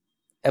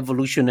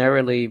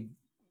evolutionarily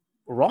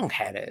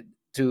wrongheaded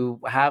to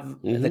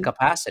have the Hmm.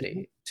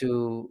 capacity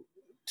to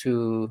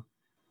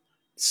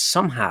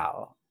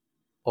somehow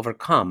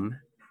overcome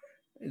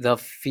the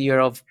fear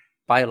of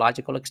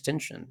biological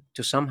extinction,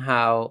 to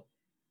somehow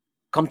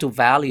come to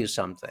value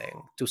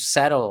something, to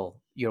settle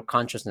your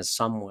consciousness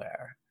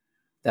somewhere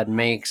that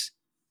makes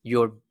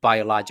your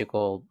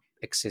biological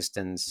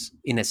existence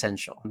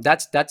inessential.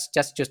 That's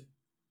just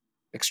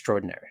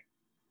extraordinary.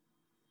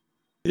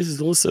 This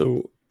is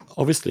also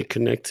obviously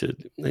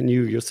connected, and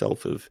you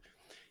yourself have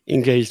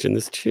engaged in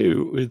this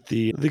too, with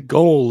the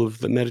goal of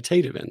the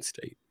meditative end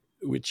state,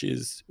 which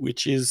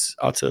is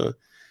utter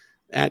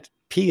at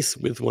peace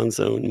with one's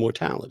own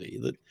mortality.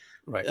 That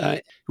Right.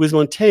 it was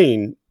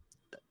Montaigne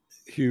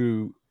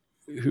who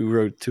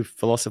wrote "To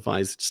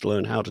philosophize is to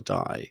learn how to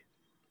die."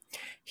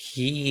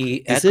 He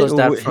Is it, echoes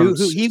that or from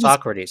who he was?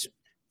 Socrates.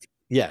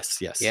 Yes,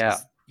 yes, Yeah,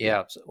 yes, yeah.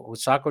 yeah. So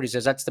Socrates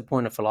says that's the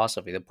point of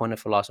philosophy. The point of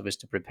philosophy is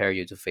to prepare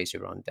you to face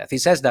your own death. He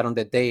says that on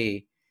the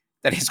day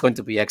that he's going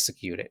to be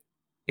executed.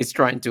 He's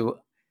trying to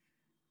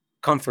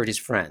comfort his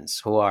friends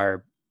who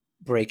are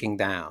breaking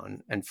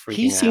down and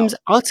He freaking seems out.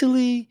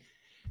 utterly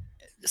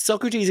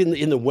Socrates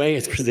in the way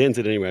it's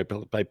presented anyway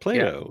by Yeah,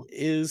 Plato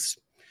is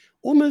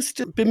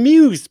almost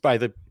bemused by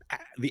the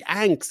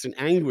angst and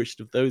anguish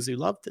of those who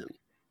loved him.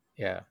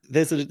 yeah,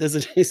 There's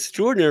an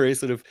extraordinary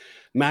sort of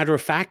matter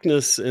of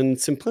factness and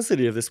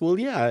simplicity of this. Well,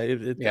 yeah,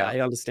 yeah. I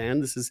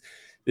understand. This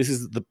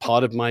is the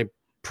part of my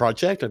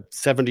project.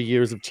 70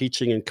 years of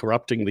teaching and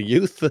corrupting the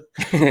youth.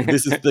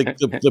 This is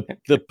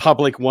the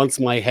public wants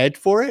my head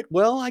for it.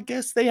 Well, I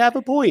guess they have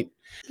a point.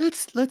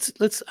 Let's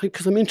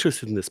because I'm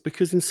interested in this,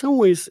 because in some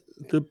ways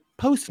the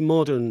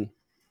postmodern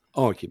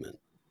argument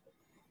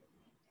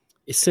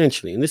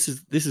essentially, and this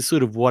is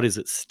sort of what is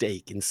at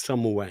stake in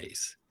some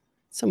ways,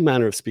 some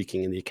manner of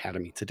speaking, in the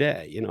academy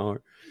today,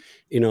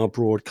 in our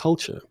broad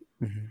culture,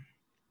 Mhm.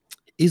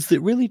 is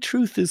that really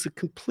truth is a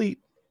complete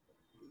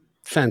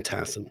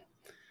phantasm.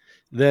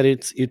 That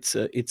it's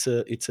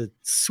a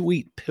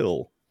sweet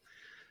pill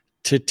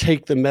to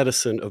take the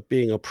medicine of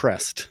being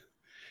oppressed.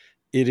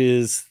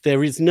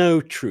 There is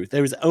no truth.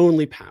 There is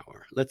only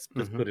power. Let's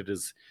Mhm. put it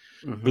as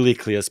Mhm.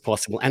 bleakly as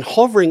possible. And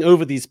hovering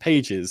over these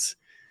pages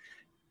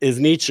is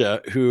Nietzsche,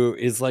 who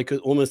is like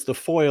almost the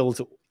foil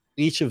to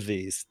each of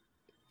these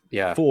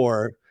Yeah,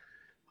 four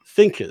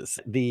thinkers,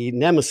 the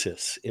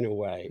nemesis, in a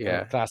way, of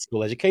yeah.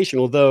 classical education.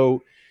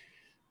 Although,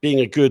 being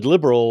a good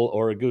liberal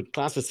or a good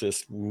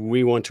classicist,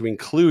 we want to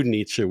include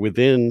Nietzsche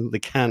within the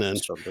canon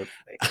Absolutely,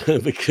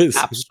 because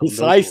absolutely.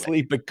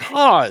 precisely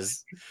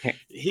because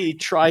he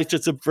tries to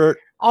subvert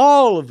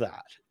all of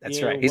that That's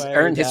in a right. He's way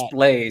earned his that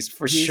place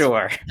for he's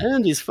sure.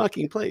 earned his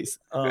fucking place.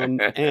 And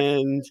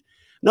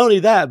not only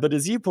that, but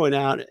as you point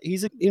out,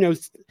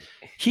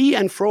 he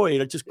and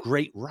Freud are just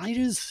great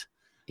writers.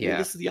 I mean, Yeah.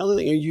 this is the other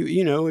thing.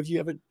 If you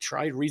ever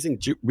tried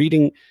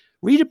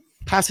read a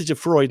passage of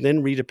Freud, and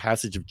then read a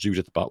passage of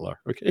Judith Butler.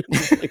 Okay,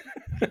 it's like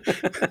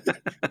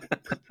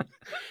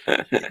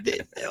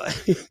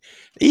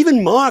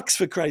even Marx,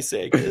 for Christ's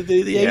sake,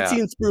 the Yeah.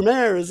 18th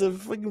Brumaire is a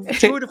fucking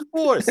tour de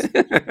force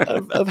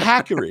of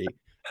hackery,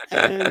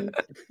 and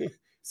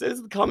so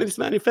is the Communist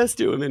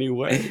Manifesto in many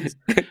ways.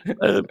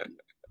 Uh,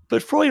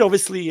 but Freud,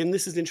 obviously, and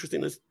this is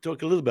interesting. Let's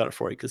talk a little about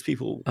Freud, because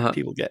people Uh-huh.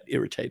 people get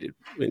irritated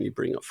when you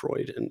bring up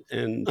Freud,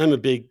 and I'm a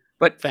big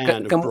But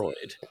fan of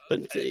Freud.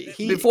 But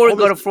he before we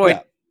go to obviously,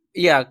 Freud,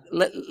 yeah, yeah,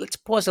 let's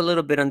pause a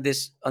little bit on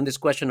this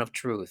question of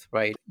truth,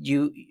 right?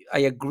 I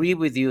agree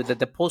with you that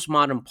the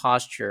postmodern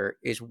posture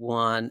is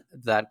one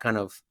that kind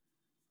of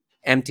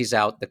empties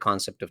out the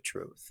concept of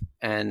truth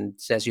and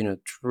says,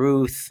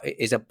 truth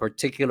is a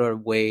particular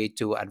way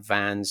to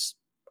advance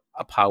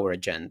a power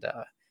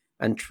agenda,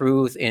 and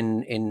truth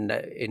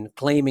in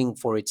claiming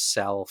for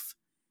itself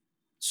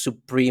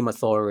supreme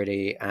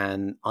authority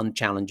and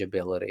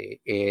unchallengeability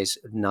is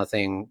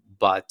nothing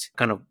but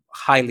kind of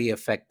highly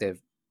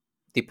effective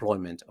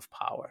deployment of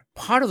power.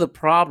 Part of the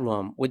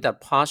problem with that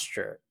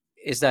posture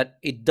is that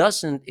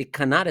it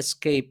cannot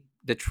escape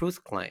the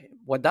truth claim.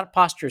 What that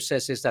posture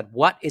says is that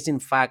what in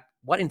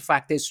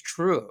fact is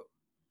true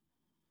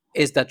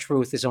is that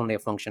truth is only a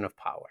function of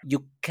power.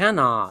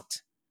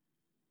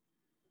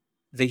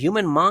 The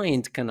human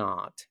mind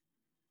cannot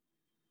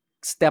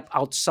step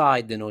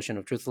outside the notion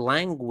of truth.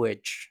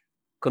 Language,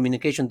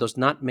 communication does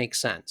not make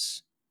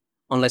sense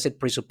unless it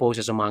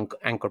presupposes an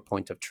anchor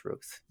point of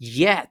truth.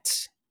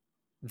 Yet,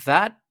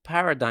 that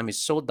paradigm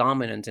is so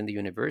dominant in the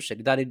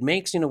university that it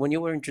makes, when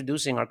you were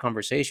introducing our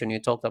conversation, you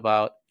talk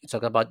about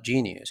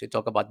genius, you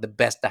talk about the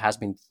best that has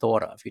been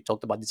thought of, you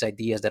talked about these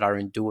ideas that are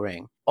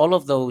enduring. All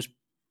of those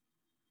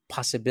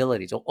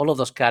possibilities, all of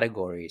those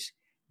categories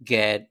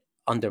get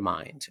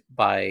undermined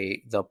by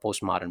the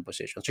postmodern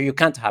position. So you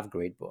can't have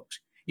great books,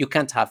 you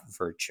can't have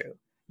virtue,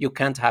 you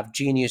can't have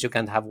genius, you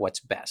can't have what's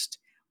best.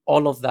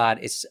 All of that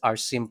are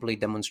simply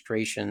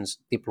demonstrations,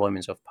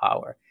 deployments of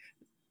power.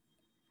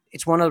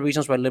 It's one of the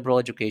reasons why liberal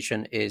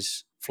education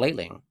is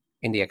flailing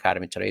in the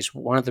academy today. It's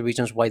one of the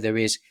reasons why there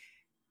is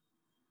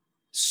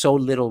so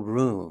little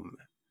room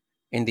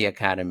in the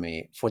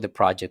academy for the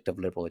project of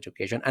liberal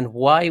education, and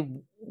why,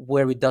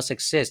 where it does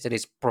exist, it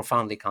is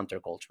profoundly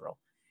countercultural.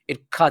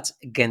 It cuts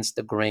against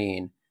the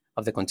grain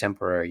of the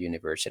contemporary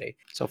university.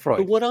 So But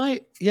Freud. I'm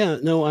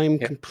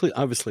Yeah. complete.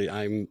 Obviously,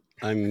 I'm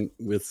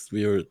with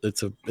your.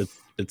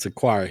 It's a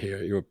choir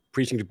here. You're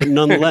preaching to, but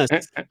nonetheless,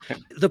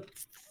 the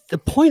the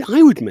point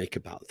I would make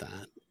about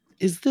that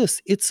is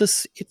this: it's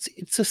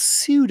a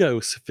pseudo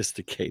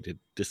sophisticated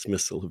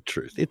dismissal of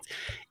truth.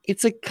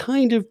 It's a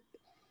kind of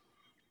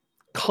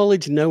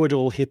college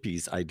know-it-all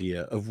hippies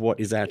idea of what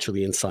is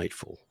actually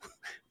insightful.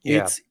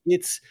 Yeah.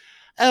 It's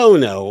oh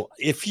no,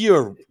 if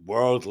you're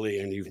worldly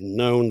and you've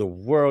known the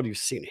world, you've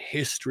seen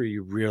history,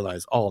 you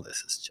realize all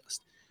this is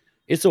just,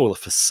 it's all a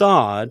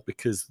facade,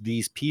 because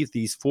these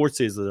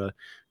forces that are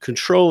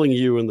controlling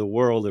you in the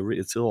world,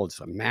 it's all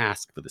just a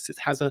mask for this. It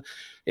has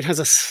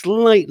a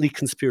slightly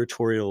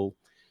conspiratorial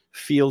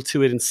feel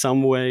to it in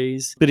some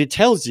ways, but it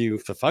tells you,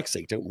 for fuck's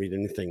sake, don't read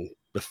anything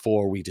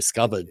before we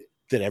discovered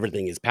that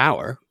everything is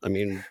power. I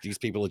mean, these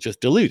people are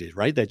just deluded,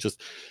 right? They're just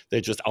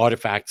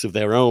artifacts of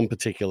their own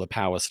particular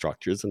power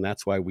structures, and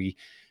that's why we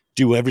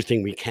do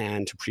everything we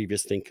can to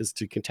previous thinkers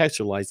to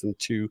contextualize them,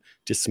 to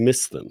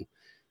dismiss them,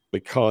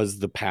 because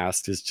the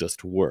past is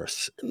just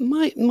worse.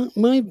 My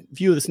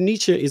view of this,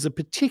 Nietzsche is a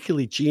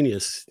particularly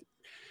genius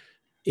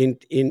in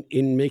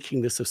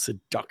making this a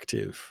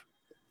seductive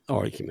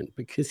argument,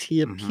 because he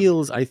Mm-hmm.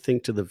 appeals, I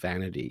think, to the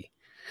vanity,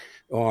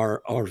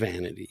 or our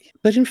vanity.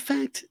 But in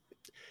fact,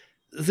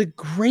 the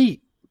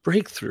great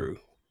breakthrough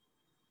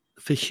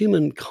for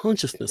human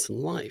consciousness and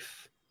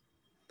life,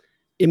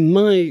 in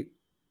my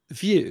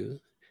view,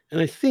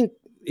 and I think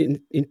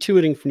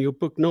intuiting from your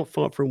book, not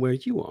far from where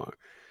you are,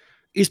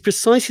 is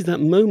precisely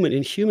that moment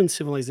in human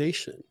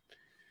civilization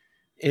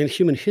and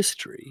human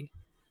history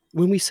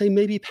when we say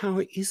maybe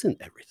power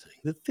isn't everything.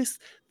 That this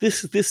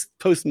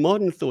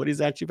postmodern thought is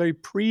actually very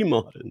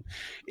pre-modern.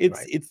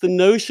 Right. It's the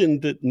notion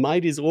that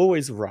might is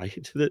always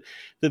right, that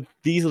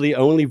these are the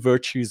only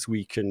virtues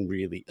we can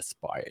really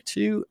aspire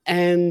to.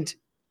 And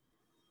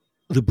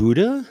the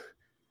Buddha,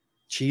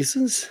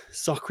 Jesus,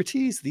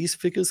 Socrates, these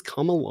figures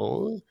come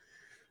along,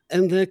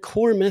 and their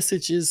core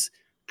message is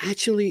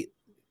actually,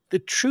 the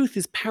truth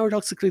is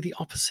paradoxically the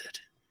opposite.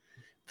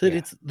 That Yeah.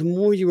 it's the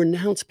more you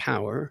renounce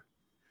power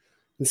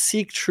and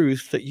seek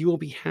truth, that you will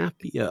be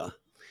happier.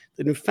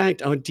 That in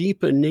fact, our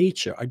deeper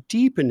nature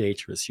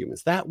as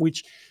humans, that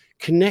which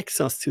connects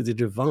us to the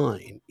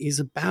divine, is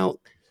about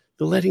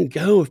the letting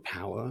go of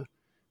power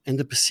and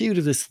the pursuit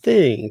of this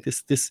thing,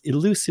 this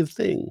elusive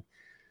thing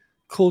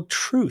called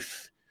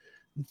truth.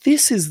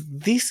 This is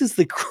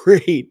the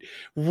great.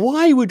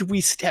 Why would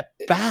we step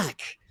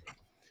back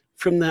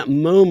from that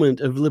moment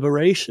of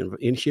liberation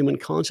in human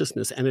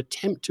consciousness and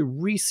attempt to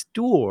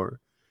restore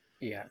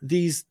Yeah.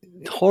 these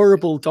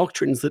horrible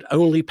doctrines that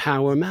only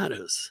power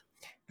matters?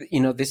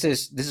 This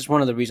is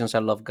one of the reasons I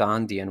love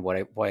Gandhi, and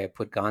why I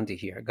put Gandhi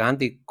here.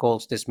 Gandhi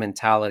calls this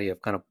mentality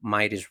of kind of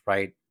might is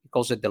right. He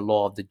calls it the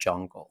law of the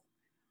jungle,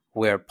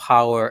 where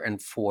power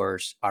and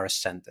force are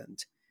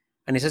ascendant.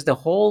 And he says the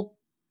whole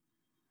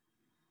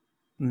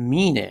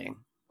meaning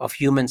of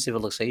human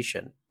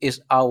civilization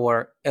is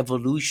our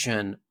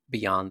evolution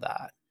beyond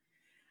that.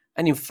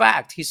 And in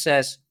fact, he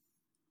says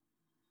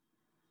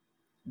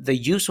the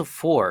use of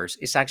force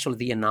is actually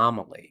the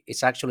anomaly.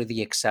 It's actually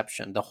the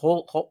exception.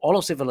 All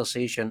of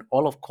civilization,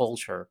 all of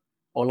culture,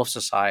 all of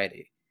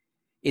society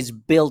is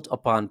built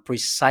upon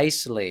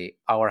precisely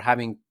our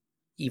having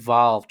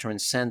evolved,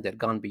 transcended,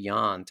 gone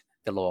beyond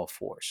the law of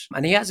force.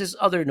 And he has this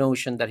other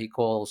notion that he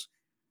calls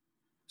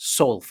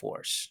soul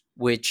force,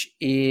 which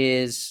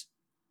is,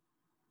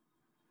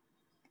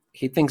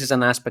 he thinks is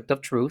an aspect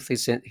of truth.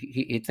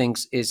 He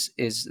thinks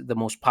is the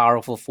most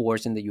powerful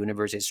force in the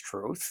universe is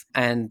truth,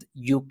 and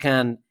you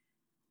can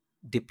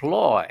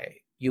deploy,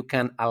 you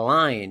can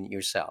align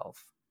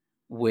yourself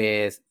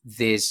with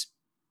this.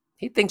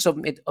 He thinks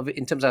of it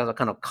in terms of a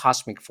kind of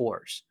cosmic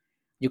force.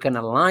 You can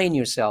align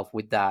yourself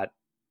with that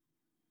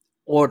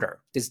order,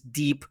 this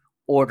deep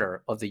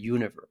order of the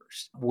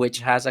universe, which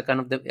has a kind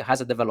of has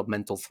a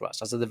developmental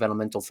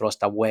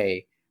thrust,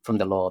 away from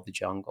the law of the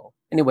jungle.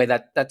 Anyway,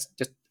 that's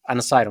just an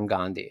aside on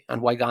Gandhi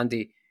and why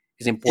Gandhi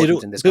is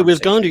important in this But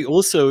with conversation. Gandhi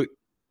also,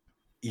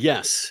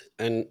 yes,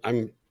 and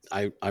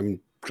I'm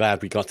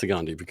glad we got to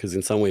Gandhi, because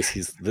in some ways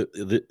he's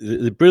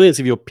the brilliance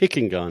of your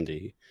picking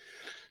Gandhi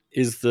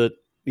is that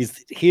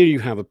is here you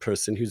have a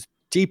person who's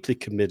deeply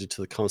committed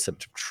to the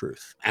concept of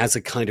truth as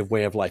a kind of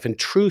way of life, and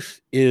truth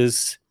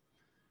is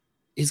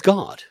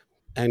God,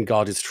 and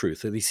God is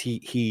truth. At least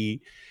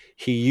he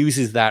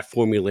uses that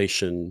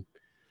formulation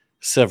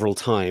several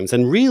times,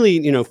 and really,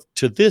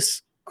 to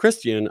this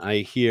Christian, I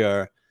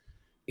hear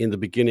in the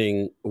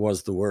beginning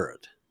was the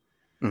Word,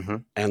 Hmm.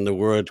 and the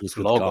Word was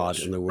with God,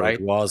 Logos, and the Word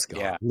right? was God.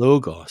 Yeah.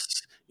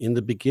 Logos. In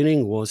the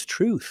beginning was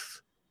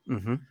truth,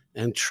 Hmm.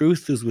 and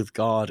truth is with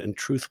God, and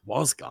truth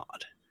was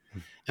God.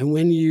 And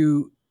when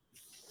you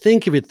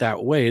think of it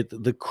that way,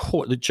 the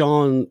core, the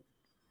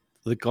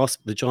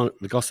Gospel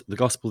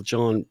of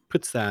John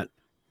puts that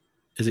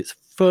as its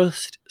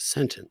first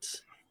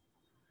sentence.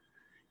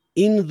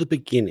 In the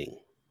beginning,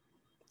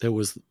 there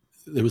was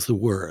the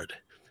Word.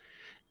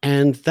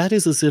 And that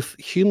is as if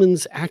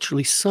humans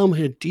actually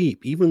somewhere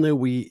deep, even though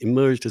we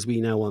emerged as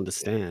we now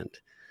understand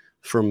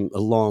from a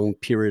long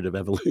period of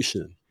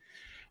evolution,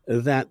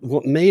 that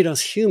what made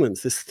us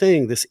humans, this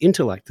thing, this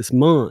intellect, this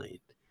mind,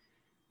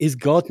 is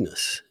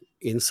godness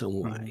in some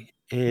Hmm. way.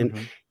 And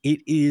Hmm.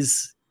 it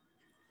is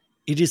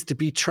it is to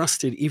be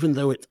trusted, even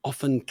though it's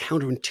often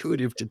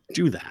counterintuitive to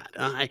do that.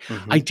 I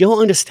Hmm. don't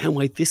understand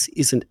why this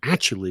isn't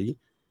actually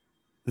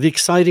the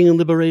exciting and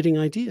liberating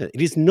idea.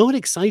 It is not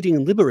exciting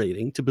and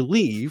liberating to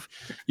believe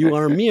you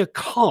are a mere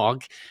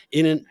cog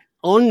in an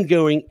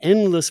ongoing,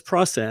 endless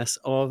process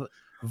of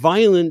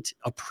violent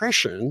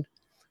oppression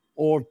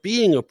or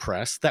being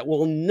oppressed that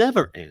will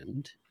never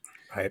end,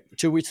 Right.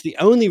 to which the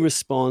only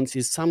response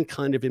is some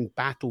kind of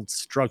embattled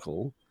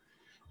struggle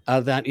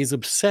that is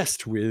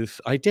obsessed with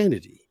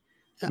identity.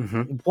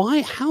 Hmm.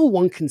 How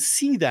one can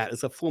see that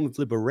as a form of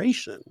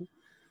liberation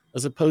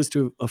as opposed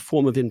to a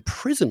form of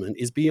imprisonment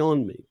is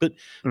beyond me. But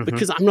Hmm.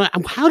 because I'm not,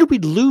 how do we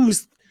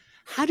lose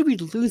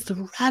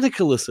the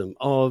radicalism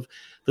of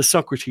the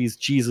Socrates,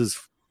 Jesus,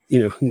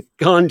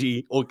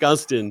 Gandhi,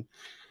 Augustine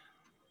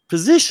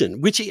position?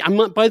 Which I'm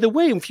not, by the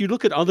way, if you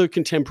look at other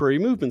contemporary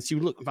movements,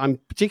 I'm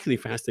particularly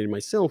fascinated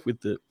myself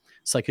with the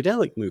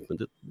psychedelic movement.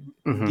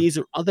 Hmm.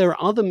 There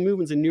are other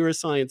movements in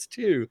neuroscience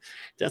too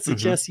that Hmm.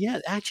 suggest,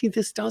 yeah, actually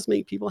this does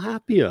make people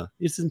happier.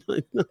 Hmm.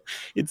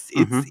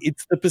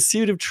 It's the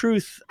pursuit of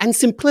truth and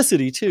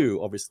simplicity too.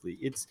 Obviously,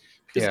 it's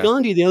because Yeah.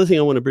 Gandhi. The other thing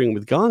I want to bring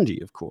with Gandhi,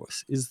 of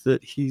course, is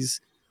that he's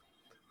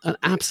an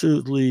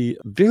absolutely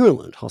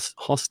virulent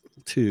hostile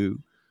to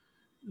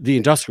the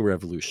Industrial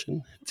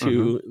Revolution, Hmm.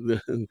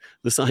 to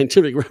the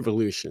Scientific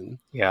Revolution,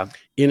 Yeah.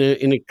 in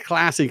a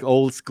classic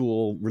old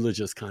school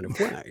religious kind of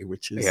way,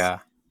 which is Yeah.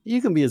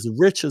 you can be as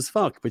rich as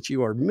fuck, but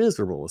you are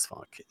miserable as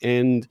fuck.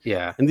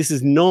 Yeah. And this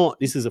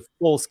is a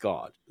false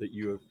god that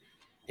you have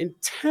in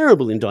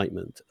terrible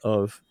indictment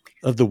of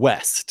the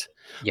West,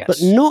 but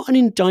Yes. not an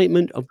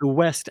indictment of the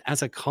West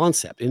as a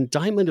concept, an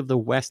indictment of the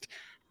West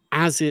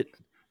as it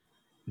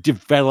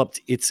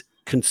developed its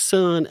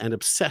concern and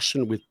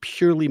obsession with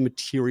purely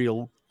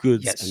material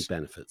goods and Yes.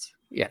 benefits.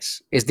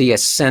 Yes. Is the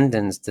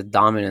ascendance, the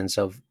dominance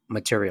of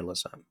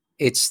materialism.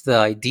 It's the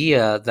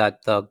idea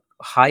that the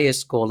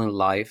highest goal in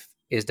life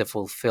is the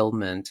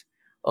fulfillment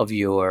of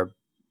your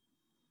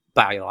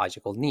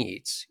biological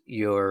needs,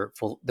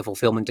 the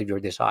fulfillment of your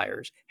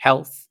desires,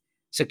 health,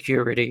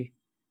 security,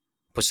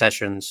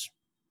 possessions,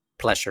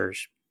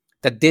 pleasures,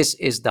 that this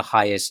is the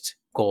highest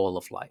goal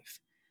of life.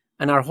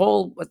 And our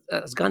whole,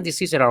 as Gandhi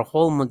sees it, our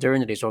whole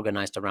modernity is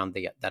organized around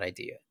that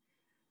idea.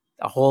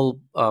 Our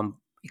whole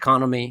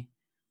economy,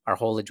 our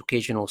whole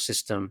educational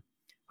system,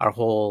 our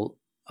whole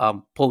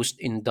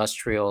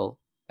post-industrial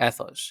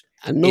ethos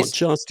And not is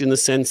just in the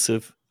sense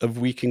of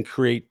we can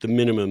create the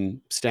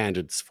minimum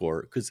standards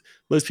for it, because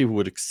most people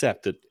would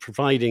accept that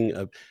providing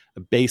a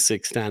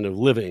basic standard of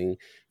living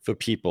for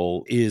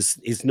people is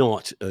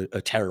not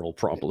a terrible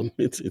problem.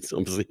 It's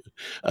obviously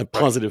a right,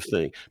 positive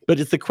thing. But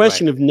it's the right,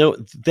 question of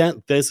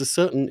that there's a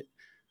certain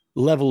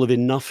level of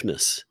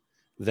enoughness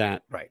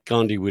that right,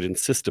 Gandhi would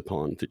insist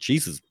upon, that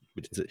Jesus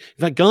would insist.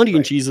 In fact, Gandhi and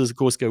right, Jesus, of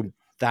course, go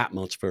that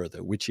much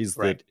further,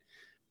 right.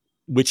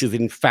 which is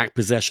in fact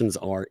possessions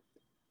are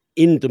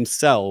in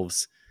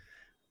themselves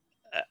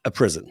a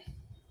prison.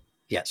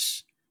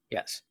 Yes,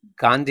 yes.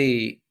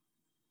 Gandhi,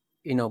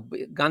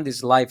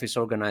 Gandhi's life is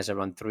organized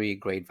around three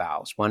great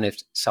vows. One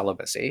is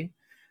celibacy,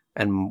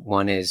 and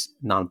one is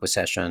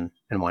non-possession,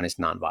 and one is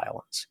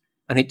non-violence.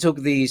 And he took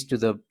these to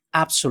the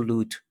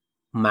absolute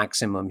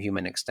maximum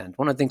human extent.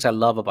 One of the things I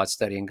love about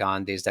studying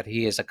Gandhi is that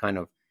he is a kind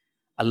of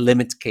a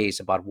limit case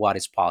about what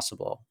is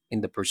possible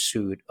in the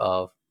pursuit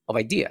of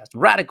ideas,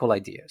 radical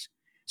ideas.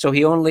 So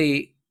he not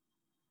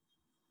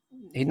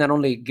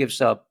only gives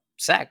up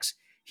sex,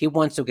 he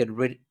wants to get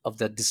rid of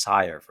the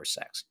desire for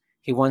sex.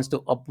 He wants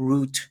to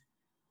uproot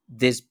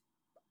this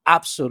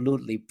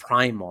absolutely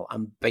primal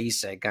and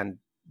basic and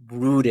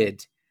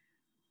rooted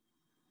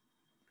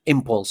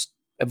impulse,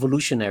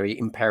 evolutionary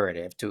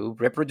imperative to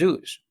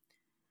reproduce.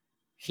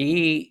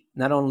 He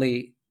not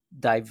only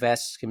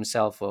divests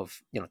himself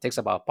of, takes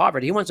about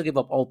poverty, he wants to give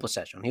up all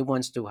possession. He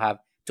wants to have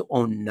to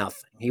own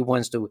nothing. He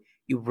wants to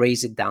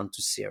erase it down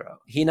to zero.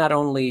 He not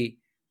only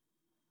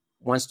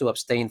wants to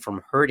abstain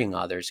from hurting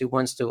others, he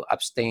wants to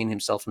abstain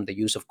himself from the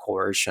use of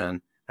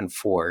coercion and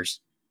force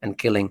and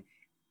killing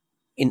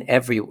in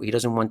every he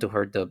doesn't want to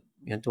hurt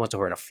he doesn't want to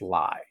hurt a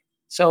fly.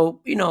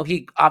 So,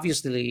 he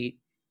obviously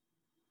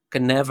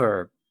can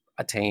never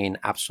attain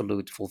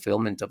absolute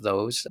fulfillment of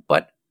those,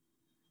 but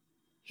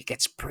he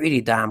gets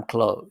pretty damn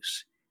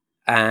close.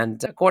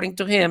 And according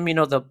to him,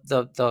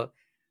 the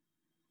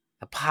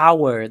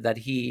power that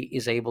he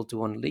is able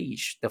to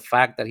unleash, the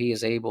fact that he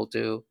is able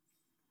to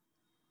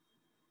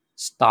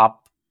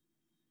stop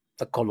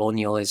the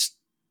colonialist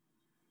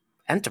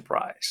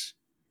enterprise,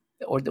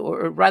 or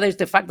rather, it's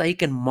the fact that he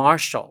can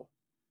marshal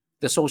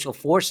the social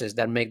forces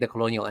that make the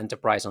colonial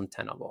enterprise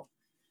untenable.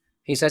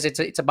 He says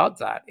it's about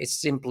that. It's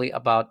simply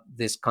about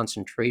this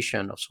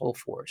concentration of soul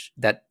force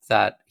that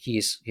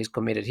he's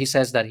committed. He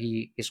says that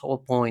his whole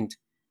point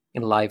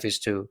in life is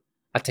to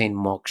attain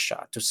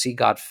moksha, to see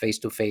God face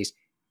to face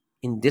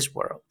in this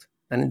world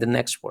and in the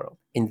next world,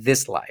 in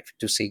this life,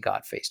 to see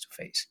God face to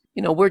face.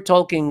 We're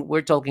talking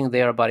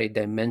there about a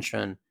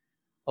dimension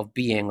of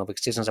being, of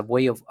existence, a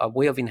way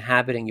of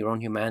inhabiting your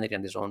own humanity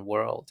in this own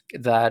world,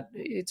 that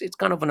it's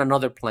kind of on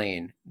another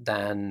plane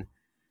than,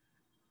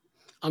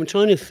 I'm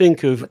trying to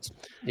think of let's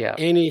yeah.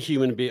 any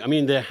human being. I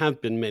mean, there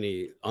have been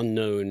many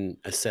unknown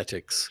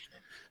ascetics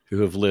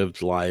who have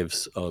lived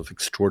lives of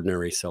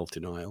extraordinary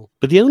self-denial.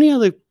 But the only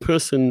other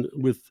person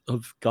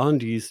of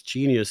Gandhi's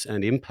genius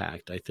and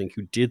impact, I think,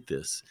 who did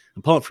this,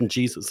 apart from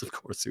Jesus, of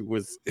course,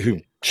 who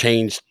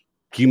changed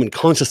human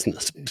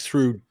consciousness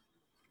through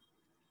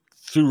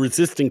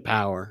resisting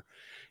power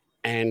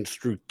and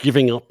through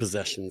giving up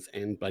possessions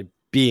and by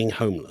being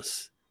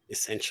homeless,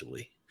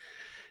 essentially,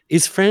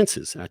 is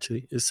Francis.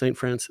 Actually, is Saint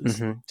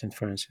Francis. St.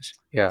 Francis.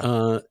 Yeah.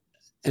 Uh,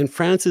 and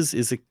Francis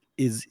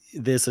is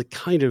there's a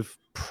kind of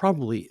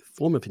probably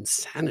form of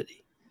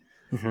insanity.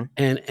 hmm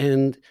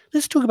And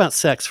let's talk about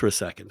sex for a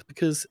second,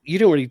 because you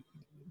don't really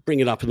bring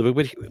it up in the book,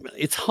 but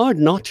it's hard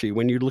not to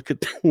when you look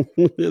at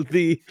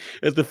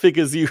the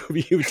figures you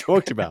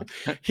talked about.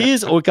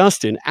 Here's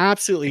Augustine,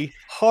 absolutely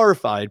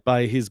horrified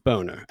by his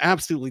boner,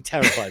 absolutely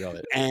terrified of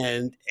it,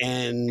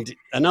 and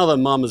another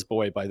mama's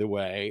boy, by the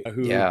way,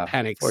 who Yeah, for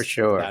panics about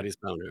sure. his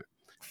boner.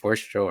 For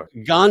sure.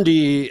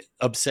 Gandhi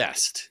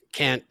obsessed,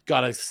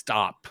 gotta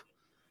stop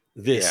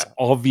this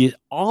Yeah.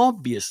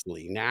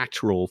 obviously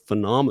natural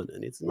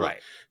phenomenon. It's not.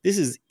 Right.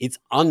 It's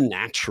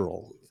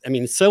unnatural. I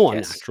mean, it's so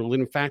Yes. unnatural.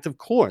 And in fact, of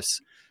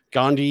course,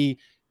 Gandhi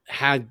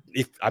had.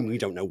 If I mean, we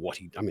don't know what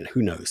he. I mean,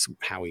 who knows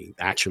how he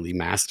actually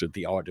mastered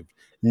the art of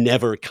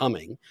never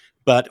coming?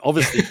 But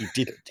obviously, he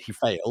didn't. He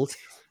failed.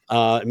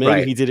 Maybe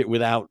Right. he did it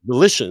without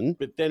volition,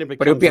 but then it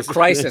But it would becomes be a this.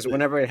 crisis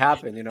whenever it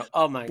happened.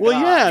 Oh my Well,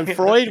 yeah, God. and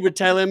Freud would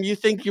tell him, "You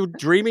think you're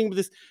dreaming,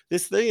 but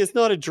this thing is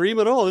not a dream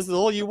at all. This is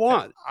all you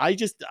want."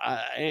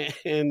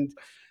 And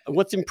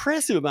what's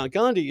impressive about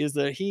Gandhi is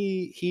that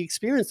he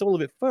experienced all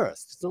of it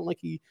first. It's not like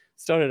he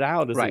started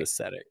out as an Right.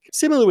 ascetic.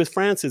 Similar with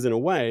Francis in a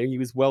way, he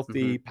was hmm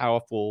wealthy,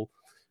 powerful,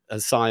 a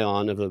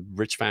scion of a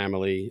rich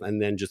family,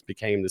 and then just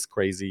became this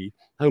crazy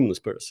homeless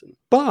person.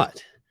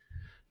 But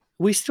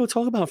we still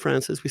talk about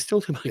Francis. We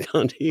still talk about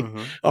Gandhi.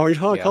 hmm Our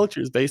entire Yeah.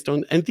 culture is based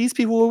on, and these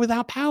people were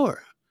without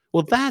power.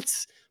 Well,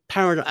 that's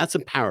That's a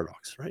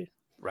paradox, right?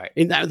 Right.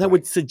 And that Right.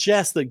 would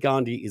suggest that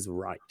Gandhi is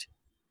right.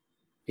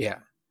 Yeah.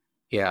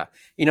 Yeah.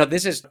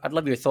 I'd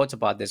love your thoughts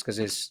about this,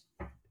 because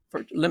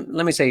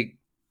let me say,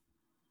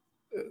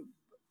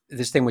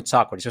 this thing with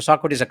Socrates. So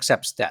Socrates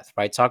accepts death,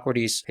 right?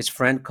 Socrates, his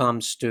friend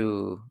comes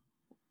to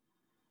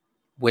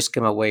whisk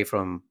him away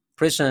from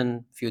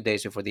prison a few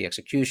days before the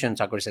execution.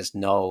 Socrates says,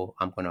 "No,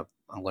 I'm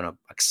gonna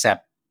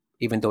accept,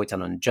 even though it's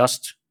an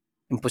unjust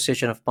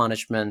imposition of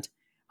punishment.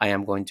 I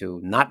am going to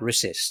not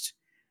resist."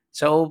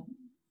 So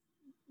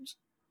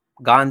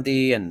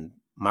Gandhi and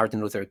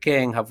Martin Luther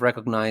King have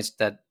recognized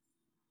that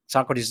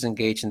Socrates is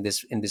engaged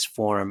in this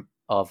form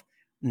of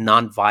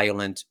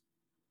nonviolent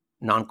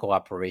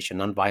non-cooperation,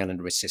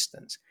 nonviolent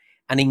resistance,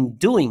 and in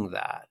doing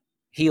that,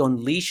 he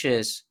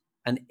unleashes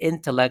an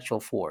intellectual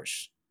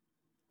force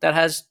that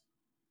has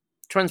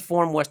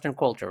transformed Western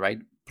culture. Right?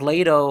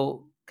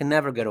 Plato can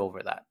never get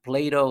over that.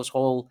 Plato's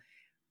whole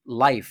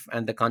life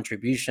and the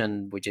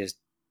contribution, which is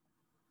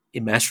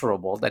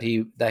immeasurable, that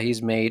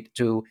he's made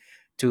to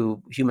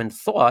human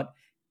thought,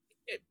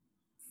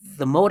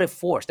 the motive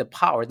force, the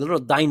power, the little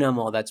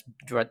dynamo that's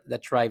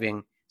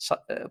driving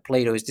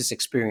Plato, is this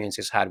experience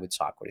he's had with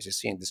Socrates. Is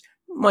seeing this,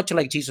 much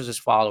like Jesus'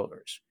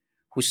 followers,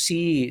 who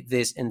see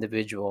this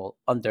individual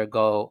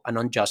undergo an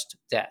unjust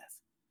death,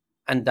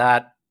 and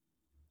that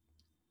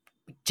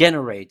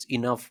generates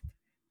enough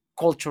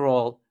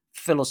cultural,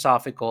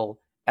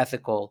 philosophical,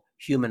 ethical,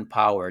 human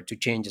power to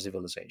change a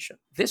civilization.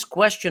 This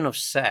question of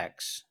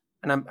sex,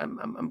 and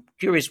I'm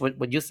curious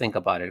what you think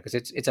about it, because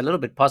it's a little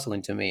bit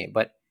puzzling to me,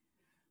 but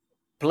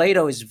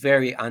Plato is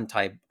very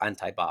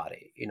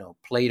antibody.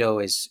 Plato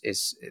is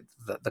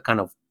the kind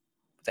of,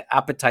 the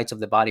appetites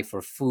of the body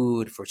for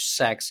food, for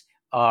sex,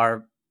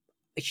 are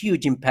a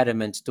huge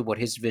impediment to what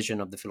his vision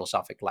of the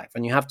philosophic life,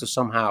 and you have to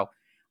somehow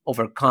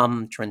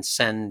overcome,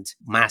 transcend,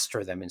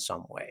 master them in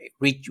some way,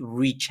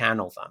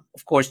 rechannel them.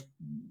 Of course,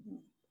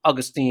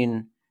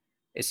 Augustine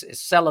is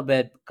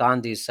celibate,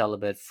 Gandhi is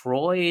celibate.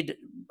 Freud,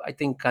 I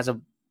think, has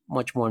a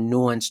much more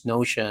nuanced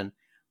notion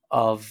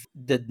of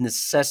the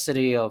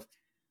necessity of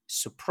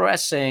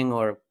suppressing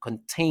or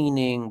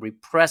containing,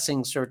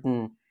 repressing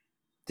certain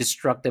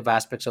destructive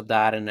aspects of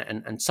that,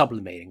 and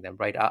sublimating them,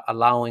 right?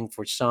 Allowing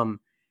for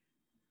some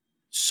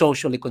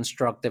socially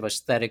constructive,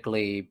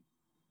 aesthetically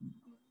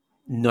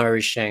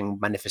nourishing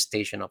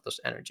manifestation of those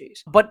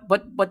energies. But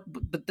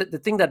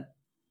the thing that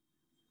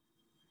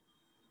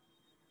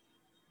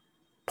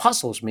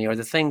puzzles me, or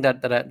the thing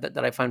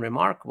that I find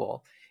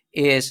remarkable,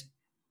 is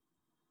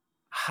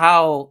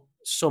how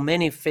so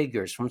many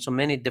figures from so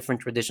many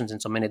different traditions in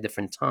so many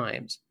different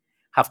times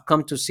have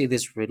come to see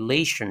this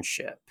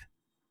relationship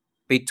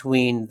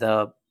between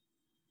the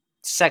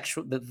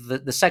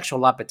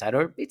sexual appetite.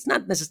 Or it's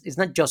not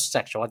just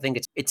sexual. I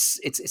think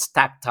it's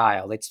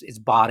tactile, it's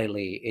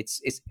bodily,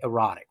 it's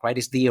erotic, right?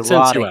 It's the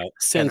erotic energy,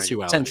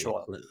 Sensuality.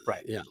 sensual,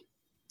 right? Yeah.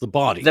 The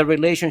body. The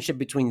relationship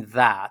between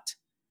that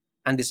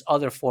and this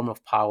other form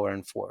of power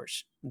and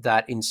force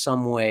that in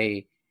some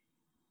way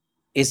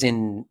is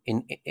in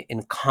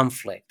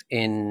conflict,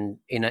 in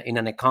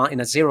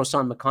a zero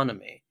sum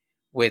economy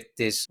with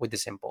this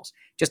impulse.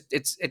 Just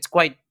it's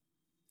quite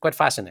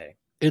fascinating.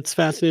 It's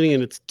fascinating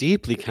and it's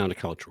deeply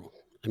countercultural.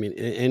 I mean,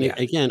 and Yeah,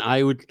 again,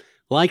 I would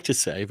like to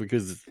say,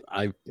 because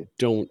I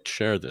don't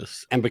share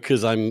this, and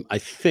because I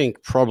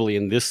think, probably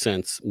in this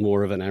sense,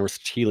 more of an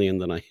Aristotelian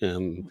than I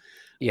am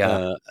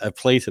yeah, a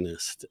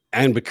Platonist,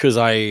 and because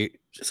I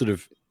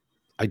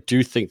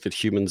do think that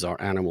humans are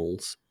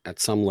animals at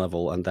some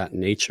level, and that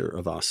nature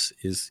of us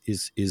is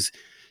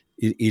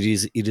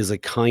a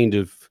kind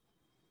of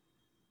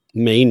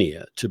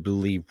mania to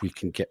believe we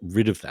can get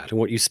rid of that. And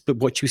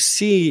what you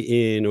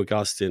see in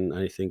Augustine,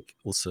 I think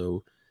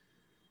also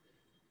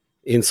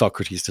in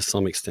Socrates to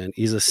some extent,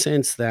 is a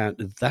sense that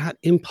that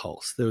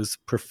impulse, those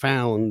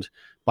profound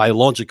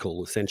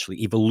biological,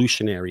 essentially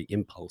evolutionary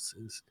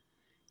impulses,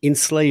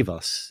 enslave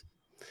us.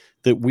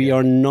 That we yeah,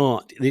 are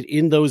not, that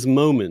in those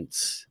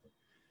moments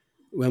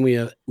when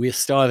we're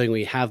starving,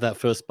 we have that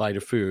first bite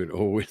of food,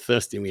 or we're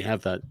thirsty and we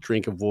have that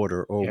drink of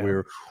water, or yeah,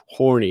 we're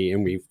horny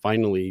and we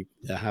finally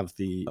have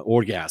the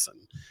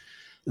orgasm,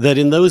 that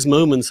in those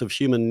moments of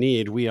human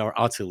need, we are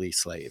utterly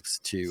slaves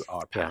to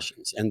our yeah,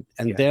 passions, and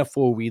yeah.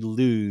 therefore we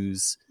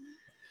lose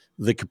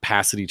the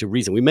capacity to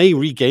reason. We may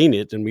regain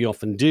it, and we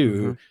often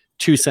do, Hmm.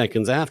 2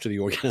 seconds after the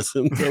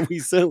orgasm, but we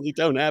certainly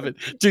don't have it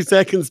 2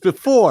 seconds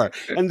before.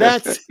 And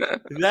that's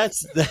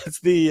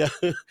the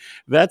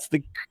that's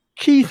the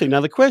key thing.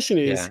 Now the question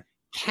is, Yeah,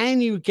 can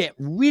you get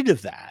rid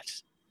of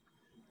that?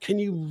 Can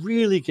you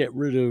really get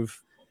rid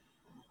of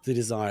the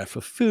desire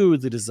for food,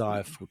 the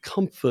desire for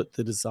comfort,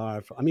 the desire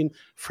for? I mean,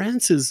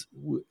 Francis,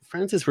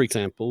 for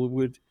example,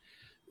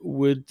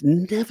 would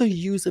never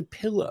use a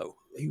pillow.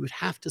 He would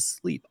have to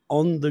sleep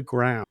on the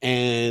ground.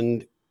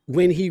 And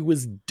when he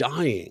was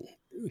dying,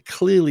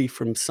 clearly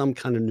from some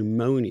kind of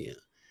pneumonia,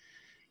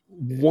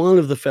 one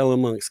of the fellow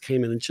monks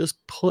came in and just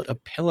put a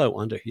pillow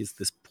under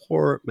this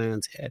poor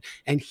man's head.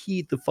 And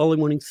he, the following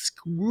morning,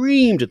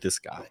 screamed at this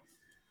guy,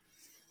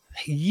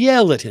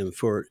 yelled at him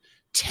for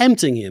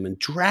tempting him and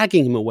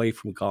dragging him away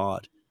from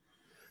God.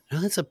 Now,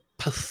 that's a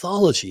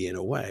pathology in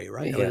a way,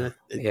 right? I yeah, mean,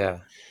 it yeah,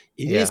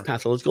 is yeah,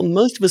 pathological.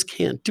 Most of us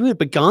can't do it,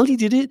 but Gandhi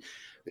did it.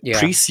 yeah,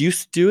 Priests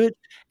used to do it.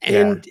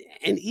 yeah,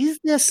 And is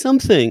there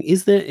something?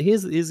 Is there?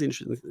 Here's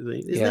interesting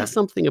thing. Is there yeah.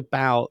 something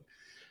about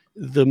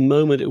the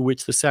moment at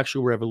which the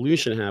sexual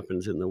revolution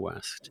happens in the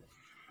West,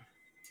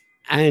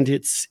 and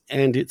its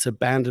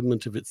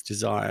abandonment of its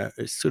desire,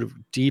 is sort of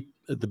deep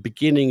at the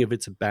beginning of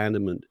its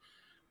abandonment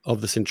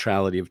of the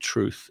centrality of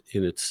truth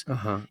in its?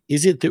 Uh-huh.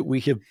 Is it that we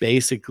have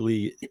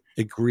basically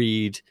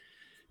agreed,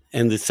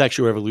 and the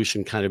sexual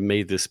revolution kind of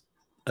made this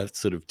a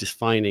sort of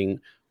defining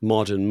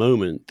modern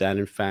moment, that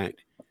in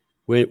fact,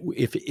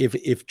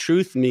 if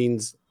truth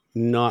means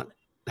not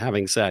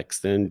having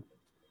sex, then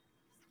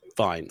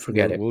fine.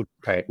 Forget it. Right,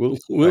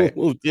 right,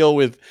 We'll deal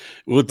with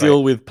right,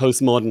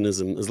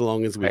 postmodernism as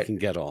long as we right. can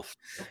get off.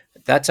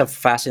 That's a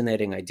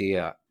fascinating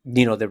idea.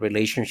 The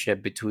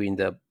relationship between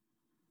the,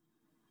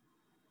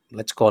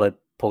 let's call it,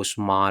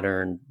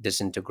 postmodern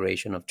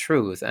disintegration of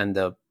truth and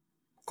the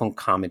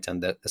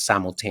concomitant, the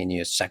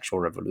simultaneous sexual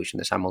revolution,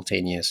 the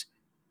simultaneous.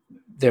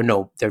 There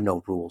are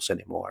no rules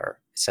anymore.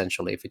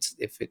 Essentially, if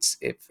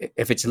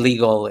it's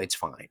legal, it's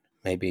fine.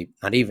 Maybe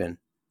not even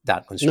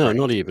that No,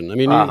 not constrained. even. I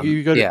mean,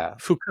 you go to Yeah,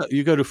 Foucault.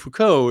 You go to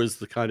Foucault as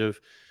the kind of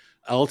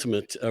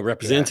ultimate yeah,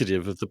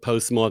 representative of the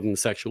postmodern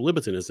sexual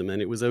libertinism,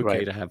 and it was okay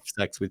right. to have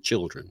sex with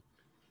children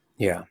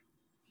Yeah,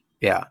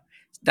 yeah.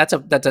 That's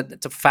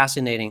a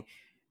fascinating,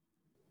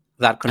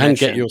 that and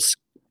get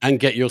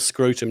connection. your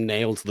scrotum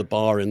nailed to the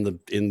bar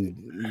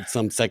in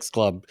some sex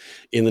club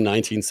in the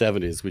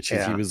 1970s, which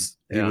is he Yeah, was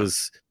he yeah,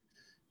 was.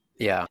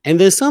 yeah. And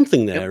there's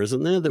something Yep. there,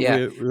 isn't there, that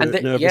Yeah, we're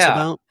nervous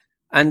about?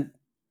 and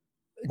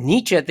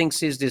Nietzsche, I think,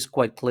 sees this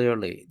quite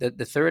clearly.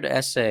 The third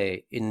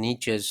essay in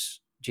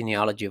Nietzsche's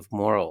genealogy of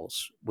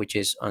morals, which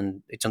is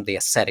on the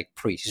ascetic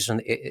priest.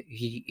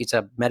 It's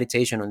a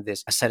meditation on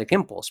this ascetic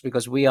impulse,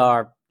 because we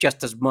are,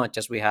 just as much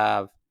as we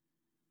have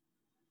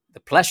the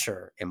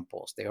pleasure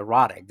impulse, the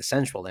erotic, the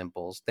sensual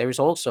impulse, there is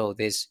also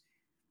this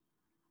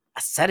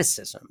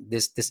asceticism,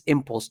 this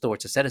impulse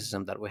towards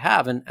asceticism that we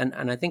have. And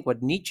I think where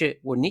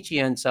Nietzsche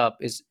ends up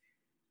is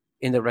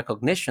in the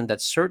recognition that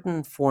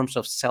certain forms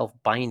of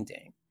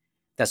self-binding,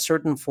 that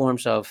certain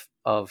forms of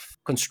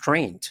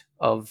constraint,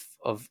 of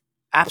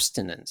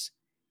abstinence,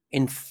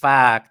 in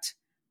fact,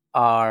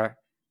 are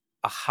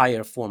a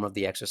higher form of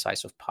the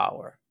exercise of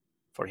power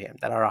for him,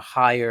 that are a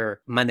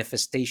higher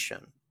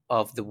manifestation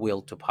of the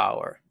will to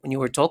power. When you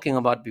were talking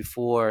about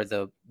before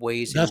the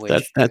ways in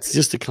which, That's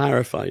just to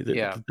clarify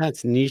yeah, that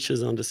that's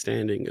Nietzsche's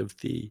understanding of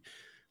the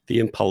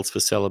impulse for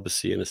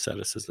celibacy and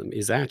asceticism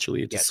is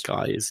actually a yes,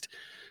 disguised,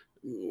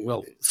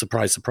 well,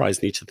 surprise,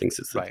 surprise, Nietzsche thinks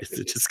right, it's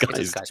a it's a disguised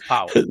disguised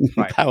power,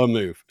 right, power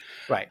move.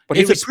 right, but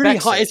he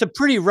respects it, It's a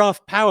pretty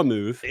rough power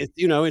move. It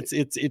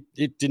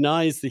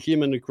denies the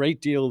human a great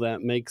deal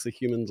that makes a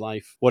human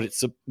life what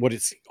it's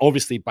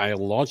obviously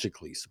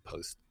biologically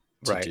supposed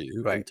to right,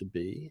 do right. and to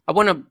be. I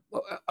want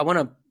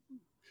to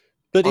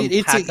But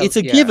unpack it's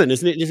a yeah, given,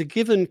 isn't it? It's a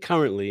given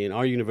currently in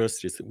our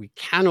universities that we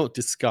cannot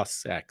discuss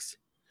sex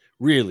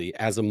really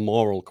as a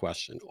moral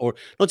question, or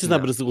not just that,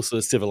 but no, it's also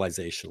a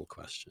civilizational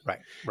question. right,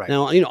 right,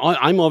 Now,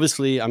 I'm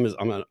obviously I'm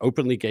an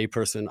openly gay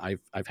person.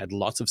 I've had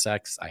lots of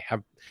sex. I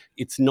have.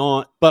 It's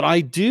not, but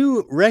I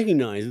do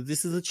recognize that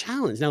this is a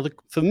challenge. Now,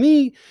 for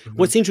me, hmm,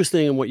 what's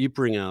interesting and what you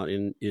bring out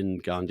in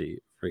Gandhi,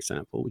 for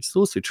example, which is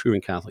also true in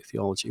Catholic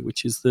theology,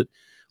 which is that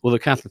although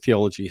Catholic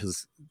theology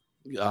has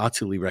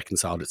utterly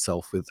reconciled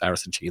itself with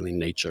Aristotelian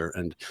nature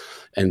and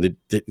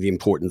the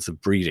importance of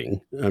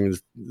breeding. I mean,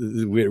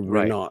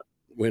 right,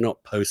 we're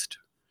not post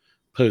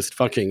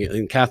fucking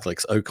in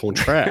Catholics, au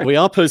contraire. We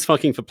are post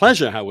fucking for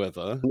pleasure,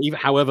 however, even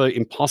however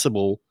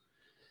impossible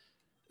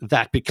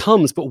that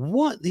becomes. But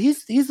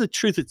here's the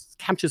truth that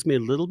captures me a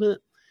little bit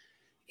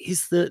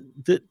is that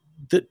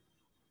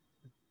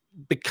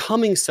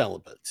becoming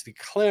celibate,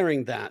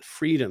 declaring that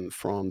freedom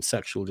from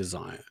sexual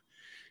desire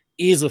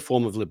is a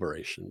form of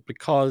liberation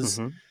because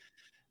hmm,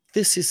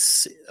 this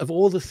is of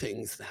all the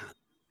things that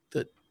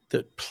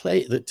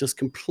that just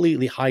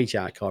completely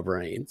hijack our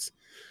brains.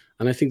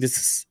 And I think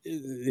this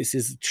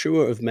is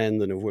truer of men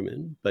than of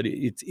women, but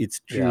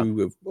it's yeah,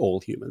 true of all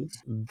humans.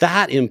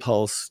 That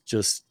impulse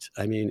just,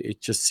 I mean,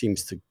 it just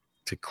seems to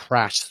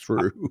crash a-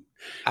 through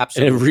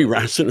every absolutely,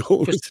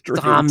 rational just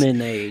restraint.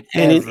 dominate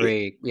And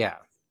every, yeah,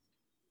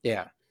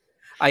 yeah.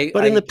 I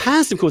but in the I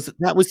past, of course,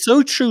 that was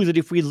so true that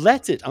if we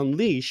let it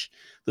unleash,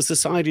 the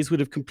societies would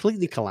have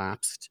completely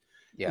collapsed.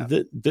 yeah,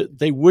 That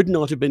they would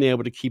not have been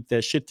able to keep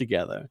their shit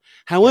together. yeah,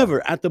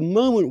 However, at the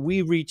moment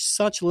we reach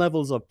such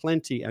levels of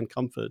plenty and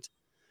comfort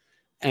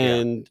yeah,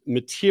 and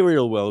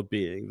material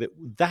well-being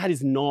that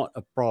is not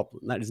a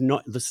problem. That is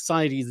not, the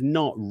society is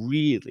not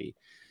really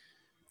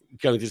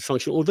going to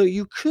dysfunction. Although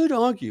you could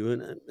argue,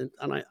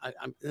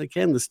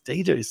 again, this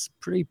data is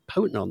pretty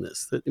potent on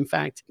this, that in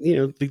fact,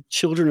 the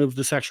children of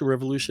the sexual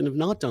revolution have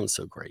not done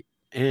so great,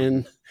 hmm,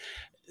 and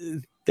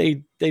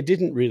they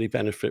didn't really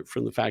benefit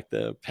from the fact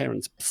that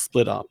parents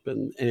split up,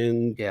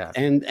 yeah,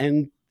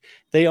 and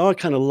they are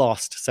kind of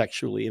lost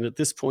sexually, and at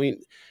this point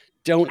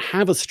don't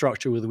have a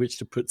structure with which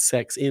to put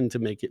sex in to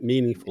make it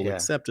meaningful, yeah,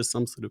 except as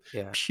some sort of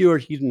yeah, pure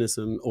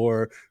hedonism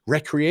or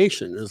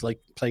recreation, as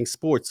like playing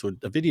sports or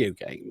a video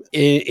game,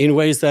 in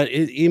ways that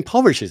it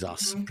impoverishes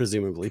us,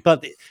 presumably.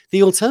 But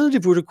the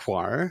alternative would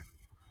require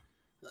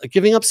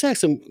giving up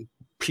sex, and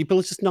people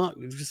are just not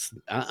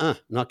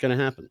going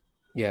to happen.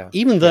 yeah,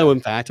 Even though, yeah. in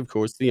fact, of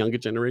course, the younger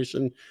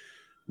generation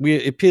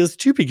it appears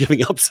to be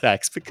giving up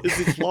sex because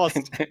It's lost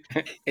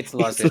it's its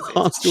lost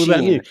all that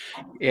sheen. meaning.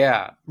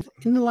 Yeah.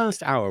 In the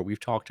last hour, we've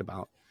talked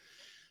about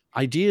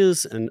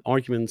ideas and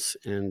arguments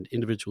and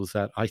individuals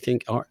that I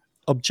think are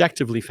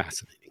objectively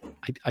fascinating.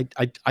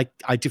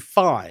 I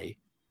defy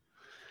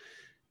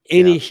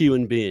any Yeah.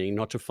 human being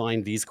not to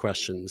find these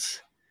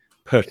questions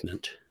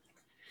pertinent.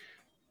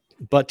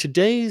 But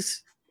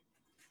today's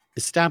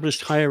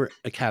established higher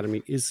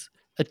academy is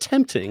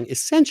attempting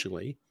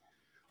essentially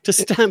to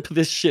stamp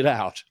this shit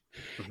out.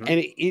 Hmm.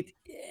 And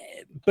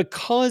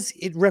because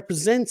it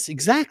represents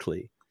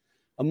exactly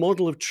a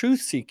model of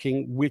truth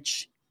seeking,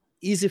 which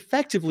is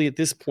effectively at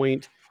this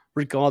point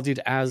regarded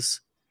as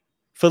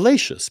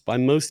fallacious by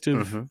most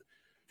of Hmm.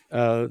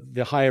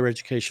 the higher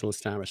educational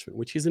establishment,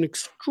 which is an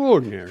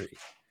extraordinary,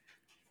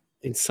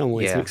 in some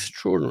ways, an Yeah.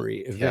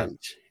 extraordinary Yeah.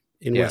 event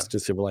in Yeah. Western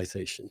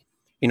civilization.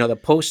 The And you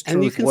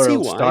post-truth can see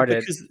world why, started.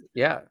 because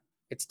Yeah,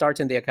 it starts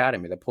in the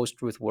academy. The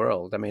post-truth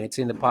world. I mean, it's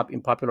in the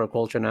in popular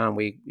culture now, and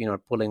we are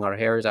pulling our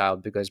hairs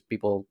out because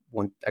people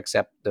won't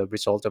accept the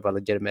result of a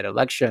legitimate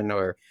election,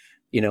 or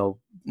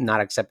not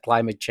accept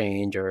climate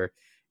change, or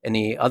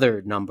any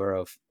other number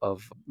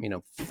of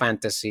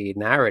fantasy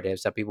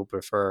narratives that people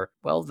prefer.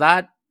 Well,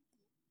 that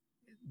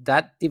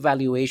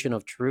devaluation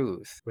of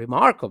truth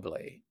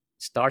remarkably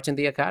starts in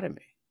the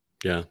academy.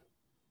 yeah,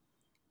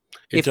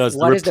 it If does. The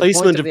what is the point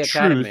replacement of of the truth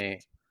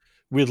academy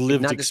with if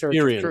lived not the search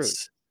of truth?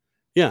 experience.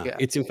 Yeah, Yeah.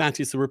 it's in fact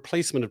it's the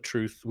replacement of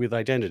truth with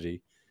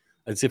identity,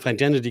 as if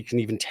identity can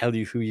even tell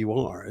you who you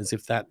are, as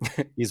if that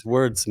these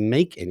words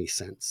make any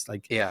sense.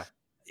 Like, Yeah.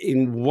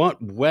 in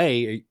what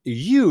way are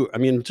you? I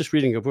mean, just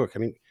reading a book. I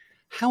mean,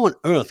 how on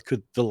earth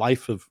could the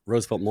life of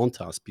Roosevelt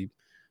Montás be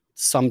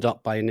summed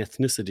up by an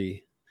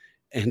ethnicity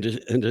and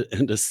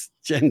a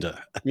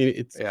gender? I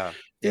mean, Yeah.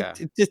 Yeah.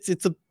 it's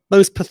the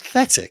most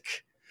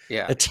pathetic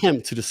Yeah.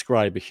 attempt to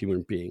describe a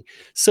human being.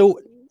 So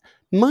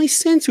My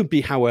sense would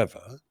be,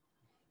 however,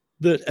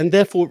 that, and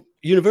therefore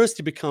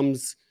university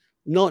becomes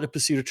not a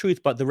pursuit of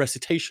truth, but the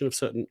recitation of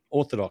certain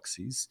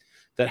orthodoxies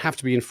that have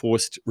to be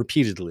enforced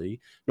repeatedly,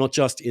 not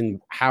just in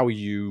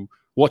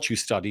what you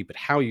study, but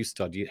how you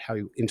study it, how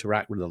you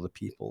interact with other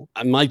people.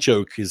 And my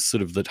joke is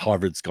sort of that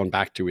Harvard's gone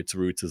back to its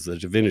roots as a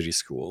divinity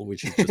school,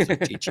 which is just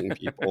like teaching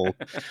people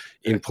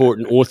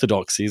important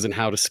orthodoxies and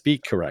how to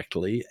speak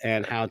correctly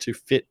and how to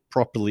fit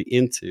properly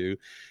into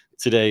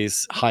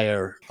today's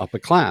higher upper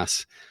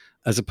class,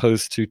 as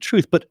opposed to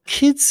truth. But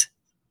kids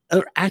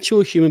are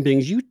actual human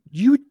beings.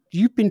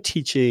 You've been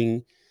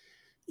teaching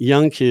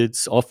young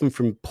kids, often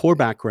from poor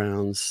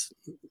backgrounds,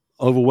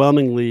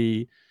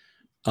 overwhelmingly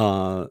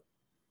uh,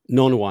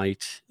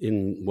 non-white,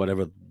 in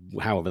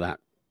however that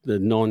the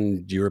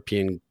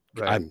non-European,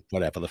 Right.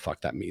 whatever the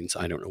fuck that means.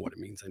 I don't know what it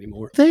means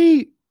anymore.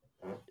 Do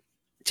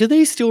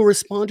they still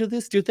respond to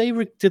this? Do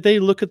they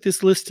look at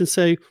this list and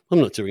say, "I'm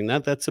not doing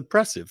that. That's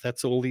oppressive.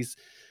 That's all these."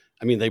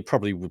 I mean, they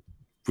probably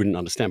wouldn't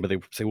understand, but they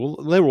would say, "Well,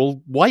 they're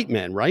all white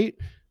men, right?"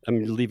 I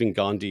mean, leaving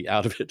Gandhi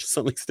out of it to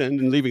some extent,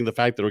 and leaving the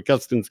fact that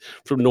Augustine's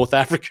from North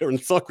Africa and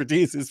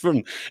Socrates is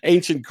from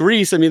ancient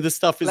Greece. I mean, this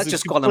stuff is Let's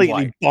just call them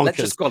completely white. Let's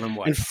bonkers. just call them And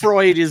white.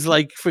 Freud is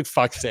like, for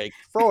fuck's sake,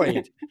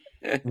 Freud,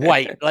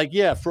 white. Like,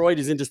 yeah, Freud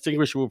is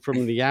indistinguishable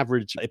from the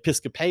average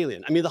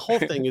Episcopalian. I mean, the whole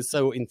thing is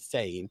so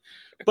insane.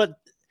 But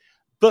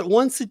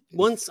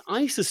once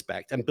I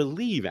suspect and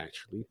believe,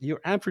 actually,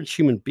 your average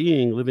human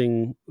being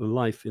living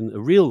life in a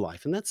real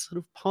life, and that's sort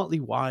of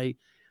partly why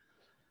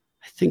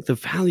I think the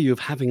value of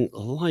having a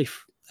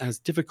life as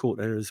difficult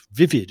and as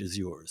vivid as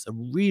yours, a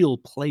real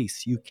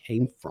place you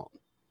came from.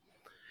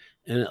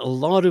 And a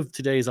lot of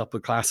today's upper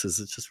classes,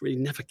 it just really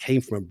never came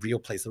from a real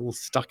place. They're all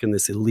stuck in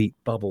this elite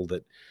bubble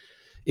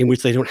in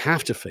which they don't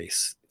have to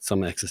face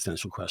some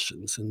existential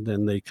questions, and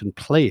then they can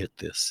play at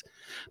this.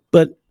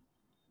 But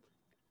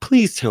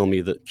please tell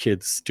me that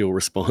kids still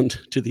respond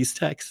to these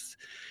texts,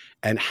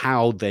 and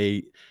how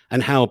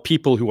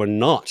people who are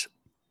not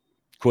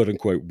quote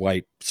unquote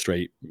white,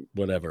 straight,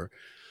 whatever,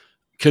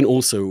 can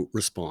also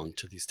respond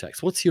to these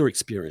texts. What's your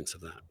experience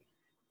of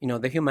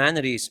that? The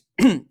humanities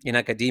in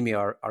academia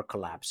are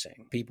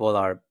collapsing. People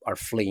are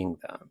fleeing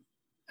them.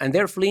 And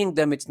they're fleeing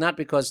them. It's not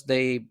because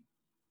they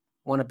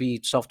want to be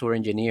software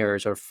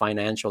engineers or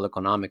financial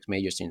economics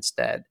majors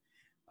instead.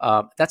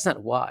 That's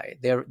not why.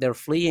 They're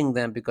fleeing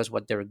them because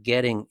what they're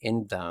getting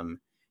in them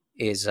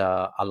is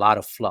a lot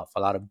of fluff, a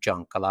lot of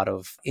junk, a lot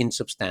of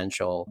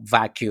insubstantial,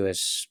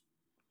 vacuous,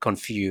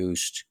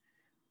 confused,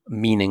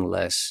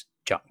 meaningless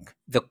junk.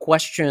 The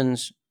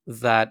questions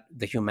that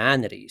the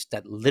humanities,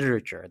 that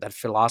literature, that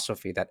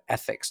philosophy, that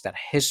ethics, that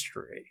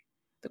history,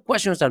 the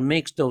questions that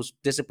makes those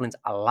disciplines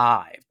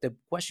alive, the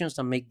questions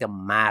that make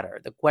them matter,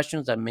 the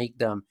questions that make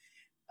them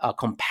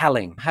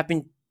compelling, have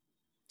been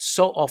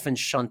so often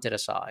shunted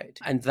aside.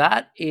 And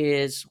that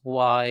is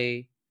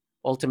why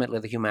ultimately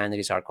the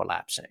humanities are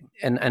collapsing.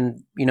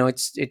 And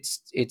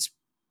it's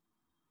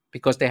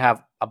because they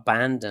have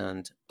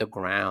abandoned the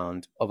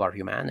ground of our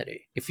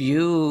humanity. If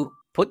you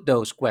put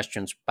those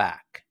questions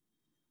back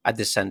at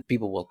the center,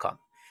 people will come.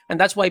 And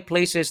that's why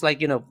places like,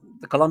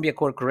 the Columbia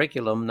core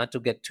curriculum, not to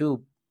get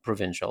too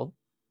provincial,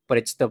 but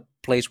it's the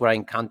place where I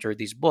encounter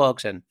these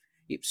books. And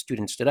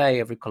students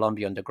today, every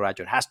Columbia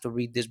undergraduate has to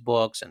read these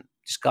books and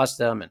discuss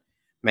them. And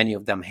many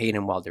of them hate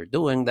them while they're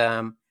doing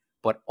them,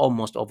 but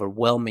almost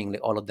overwhelmingly,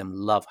 all of them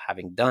love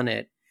having done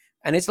it.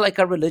 And it's like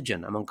a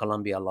religion among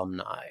Columbia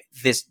alumni,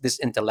 this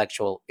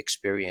intellectual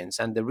experience.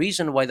 And the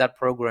reason why that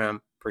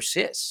program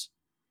persists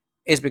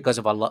is because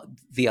of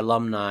the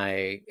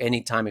alumni.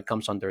 Anytime it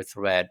comes under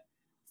threat,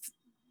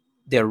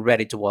 they're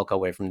ready to walk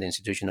away from the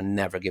institution and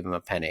never give them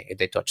a penny if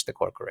they touch the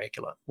core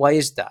curriculum. Why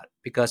is that?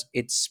 Because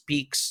it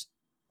speaks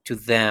to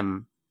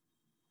them,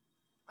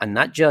 and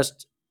not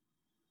just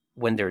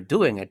when they're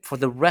doing it, for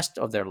the rest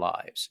of their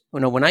lives.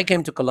 When I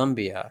came to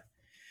Columbia,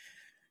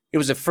 it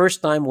was the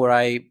first time where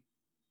I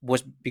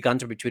was begun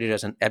to be treated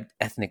as an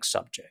ethnic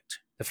subject.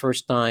 The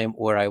first time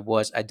where I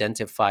was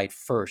identified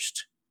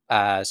first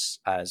as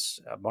a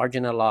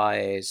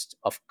marginalized,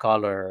 of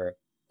color,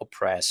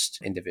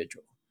 oppressed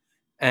individual.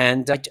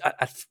 And it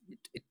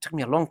took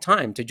me a long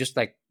time to just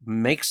like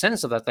make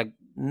sense of that. Like,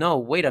 no,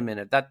 wait a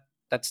minute,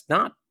 that's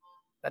not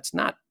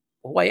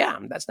who I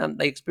am. That's not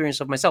the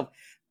experience of myself.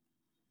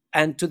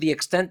 And to the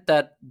extent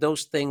that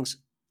those things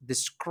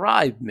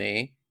describe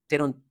me, they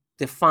don't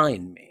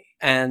define me.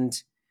 And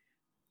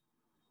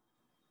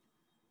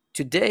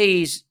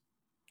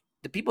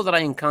the people that I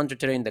encounter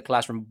today in the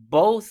classroom,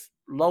 both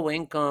low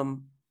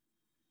income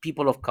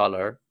people of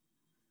color,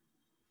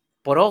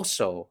 but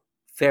also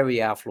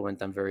very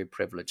affluent and very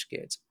privileged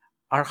kids,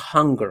 are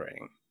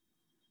hungering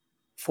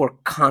for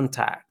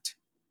contact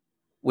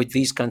with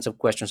these kinds of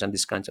questions and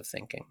these kinds of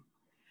thinking.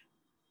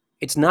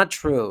 It's not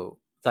true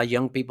that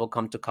young people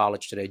come to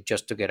college today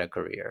just to get a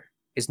career.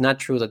 It's not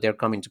true that they're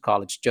coming to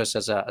college just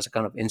as a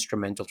kind of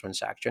instrumental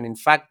transaction. In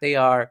fact, they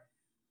are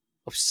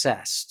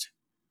obsessed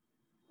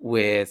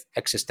with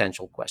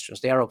existential questions.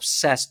 They are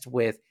obsessed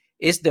with,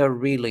 is there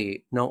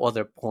really no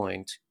other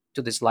point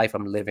to this life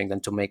I'm living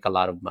than to make a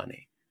lot of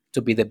money?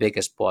 to be the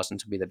biggest boss and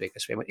to be the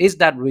biggest famous? Is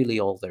that really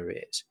all there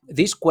is?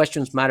 These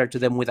questions matter to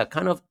them with a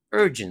kind of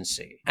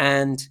urgency.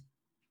 And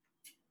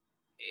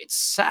it's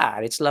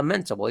sad, it's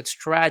lamentable, it's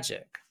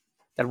tragic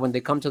that when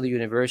they come to the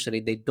university,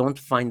 they don't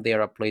find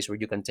there a place where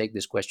you can take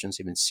these questions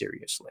even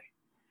seriously,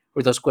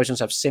 where those questions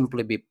have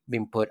simply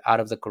been put out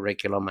of the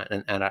curriculum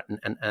and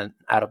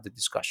out of the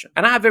discussion.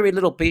 And I have very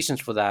little patience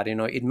for that.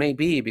 It may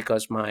be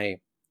because I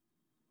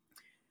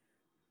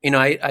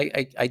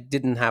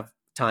didn't have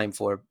time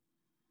for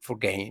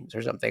games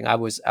or something.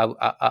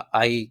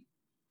 I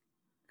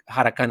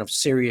had a kind of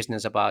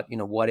seriousness about,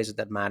 what is it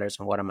that matters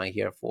and what am I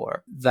here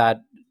for?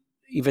 That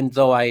even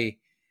though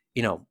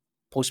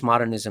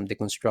postmodernism,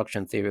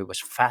 deconstruction theory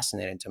was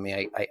fascinating to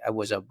me, I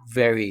was a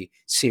very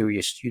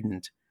serious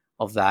student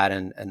of that,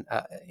 and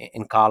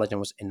in college, and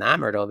was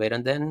enamored of it,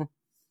 and then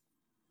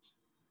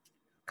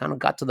kind of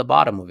got to the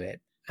bottom of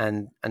it,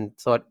 and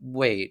thought,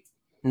 wait,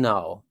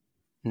 no,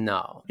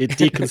 no. It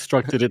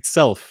deconstructed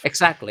itself.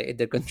 Exactly, it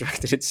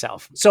deconstructed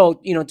itself. So,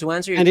 to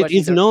answer your And question,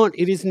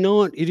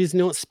 it is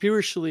not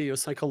spiritually or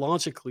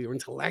psychologically or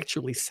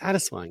intellectually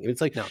satisfying.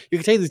 It's like no, you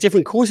can take these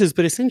different courses,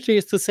 but essentially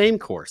it's the same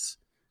course,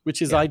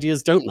 which is yeah,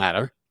 ideas don't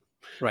matter.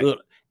 right,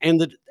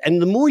 And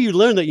the more you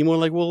learn that, you're more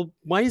like, well,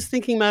 why is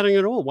thinking mattering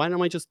at all? Why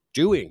am I just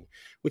doing?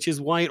 Which is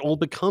why it all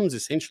becomes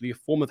essentially a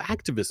form of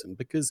activism,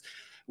 because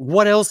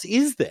what else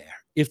is there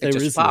if it's there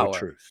just is no power,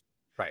 truth?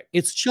 right?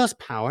 It's just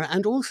power.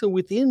 And also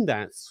within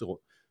that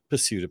sort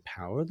pursuit of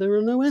power, there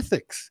are no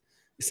ethics,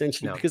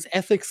 essentially, No, because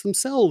ethics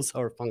themselves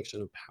are a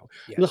function of power.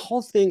 And the yes,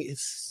 whole thing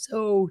is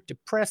so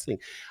depressing.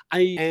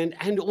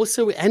 And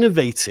also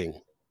innovating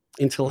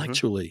mm-hmm,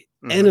 intellectually,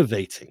 mm-hmm,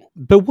 innovating.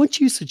 But what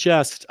you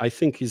suggest, I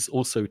think, is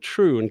also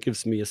true and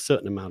gives me a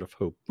certain amount of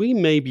hope. We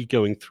may be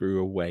going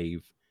through a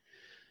wave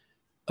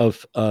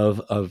of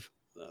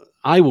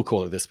I will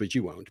call it this, but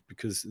you won't,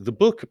 because the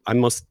book, I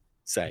must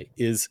say,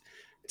 is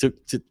to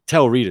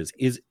tell readers,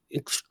 is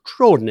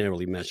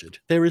extraordinarily measured.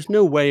 There is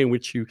no way in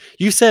which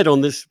you said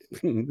on this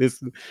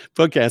this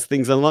podcast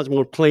things a much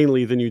more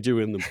plainly than you do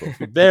in the book.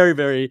 You're very,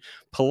 very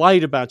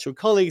polite about your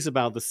colleagues,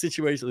 about the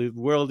situation, the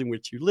world in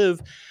which you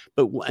live,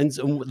 but and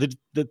so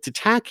the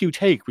tack you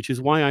take, which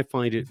is why I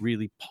find it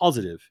really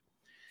positive,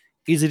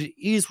 is it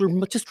is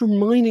just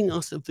reminding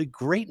us of the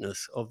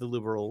greatness of the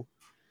liberal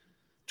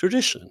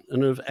tradition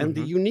and the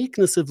mm-hmm,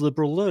 uniqueness of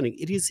liberal learning.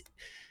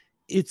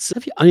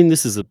 I mean,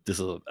 this is a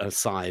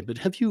aside, but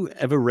have you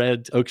ever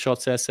read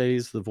Oakeshott's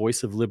essays, The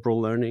Voice of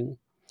Liberal Learning?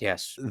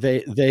 yes, There's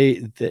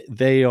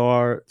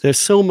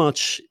so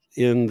much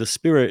in the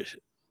spirit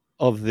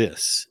of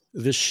this,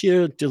 the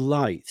sheer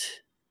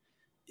delight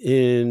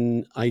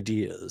in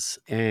ideas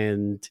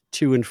and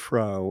to and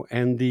fro,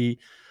 and the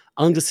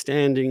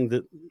understanding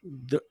that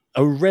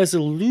a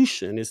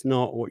resolution is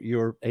not what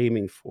you're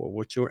aiming for.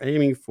 What you're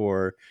aiming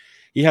for,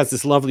 he has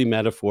this lovely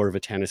metaphor of a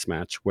tennis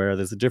match where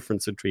there's a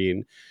difference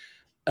between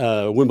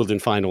a Wimbledon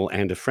final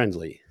and a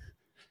friendly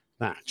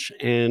match.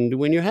 And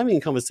when you're having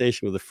a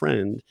conversation with a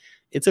friend,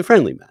 it's a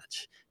friendly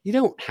match. You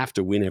don't have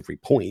to win every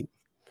point.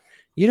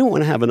 You don't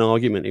want to have an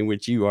argument in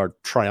which you are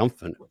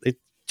triumphant. It's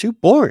too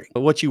boring.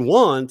 But what you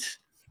want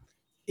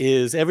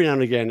is every now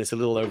and again it's a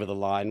little over the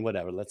line,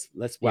 whatever. Let's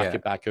whack yeah,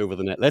 it back over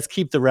the net. Let's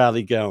keep the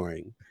rally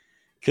going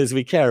because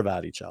we care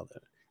about each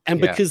other. And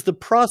yeah, because the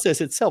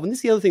process itself, and this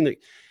is the other thing that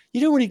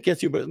you don't really get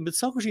to, but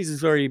Socrates is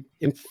very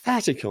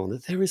emphatic on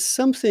that there is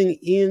something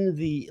in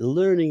the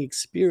learning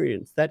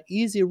experience that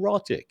is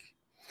erotic.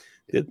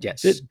 That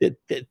yes, that that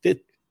that, that,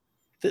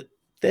 that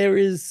there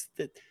is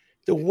that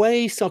the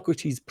way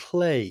Socrates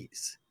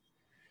plays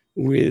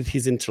with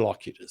his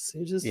interlocutors.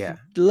 He's just yeah.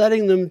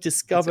 letting them It's a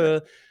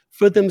discover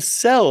for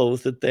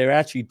themselves that they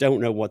actually don't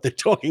know what they're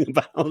talking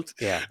about,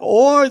 yeah,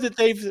 or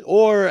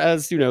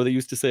as you know, they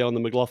used to say on the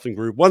McLaughlin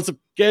group, once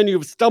again,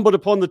 you've stumbled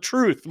upon the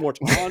truth,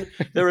 Morton.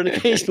 There are an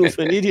occasional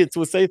when idiots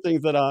will say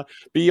things that are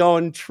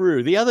beyond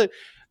true. The other,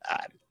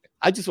 I,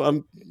 I just,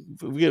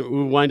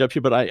 we'll wind up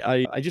here, but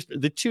I just,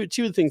 the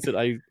two things that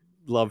I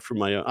loved from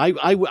my own,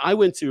 I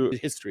went to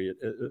history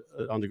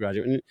at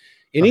undergraduate, and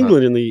in uh-huh,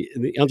 England, in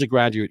the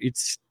undergraduate,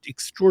 it's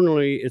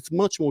extraordinarily, it's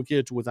much more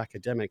geared towards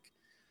academic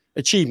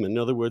achievement. In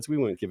other words, we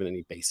weren't given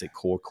any basic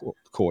core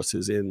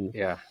courses in.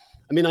 yeah,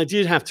 I mean, I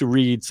did have to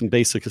read some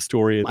basic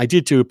historian. I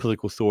did do a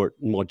political thought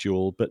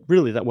module, but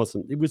really that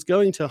wasn't. It was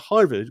going to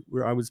Harvard,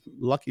 where I was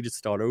lucky to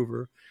start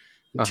over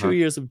in uh-huh, 2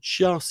 years of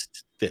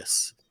just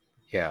this.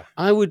 yeah,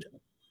 I would.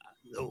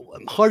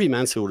 Harvey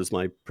Mansfield was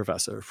my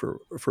professor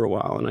for a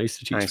while, and I used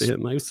to teach for nice,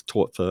 him. I used to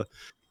taught for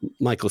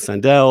Michael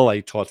Sandel.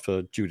 I taught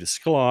for Judith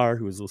Sklar,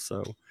 who was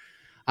also.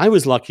 I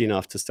was lucky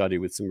enough to study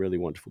with some really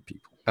wonderful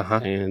people,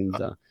 uh-huh, and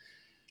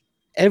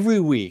every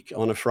week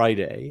on a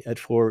Friday at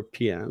 4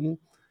 p.m.,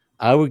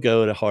 I would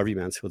go to Harvey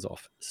Mansfield's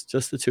office,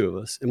 just the two of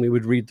us, and we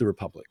would read The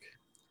Republic,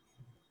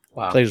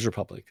 wow, Plato's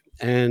Republic.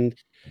 And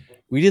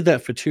we did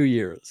that for 2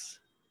 years.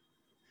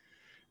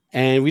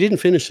 And we didn't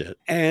finish it.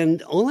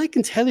 And all I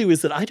can tell you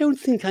is that I don't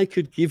think I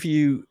could give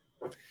you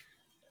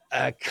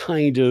a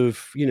kind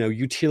of,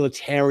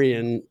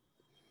 utilitarian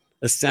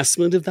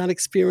assessment of that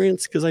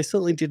experience, because I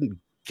certainly didn't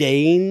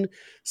gain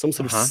some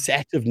sort of Uh-huh.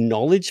 set of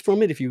knowledge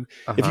from it. If you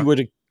Uh-huh. were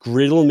to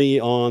griddle me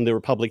on the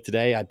Republic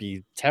today, I'd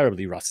be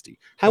terribly rusty.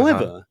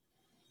 Uh-huh.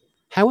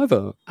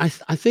 However, I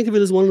think of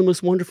it as one of the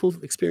most wonderful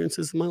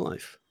experiences of my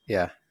life.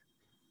 Yeah.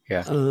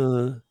 Yeah.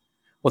 Uh,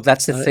 Well,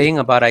 that's the it, thing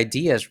about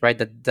ideas, right?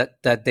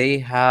 That they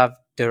have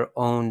their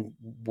own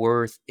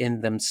worth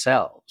in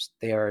themselves.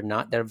 They are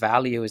not, their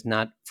value is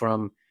not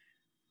from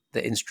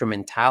the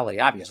instrumentality.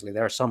 Obviously,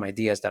 there are some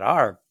ideas that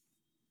are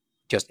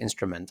just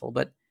instrumental,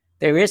 but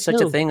there is such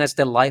a no, thing as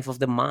the life of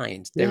the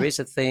mind. There yeah, is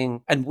a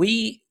thing, and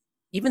we,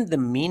 even the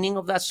meaning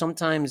of that,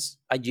 sometimes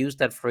I use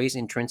that phrase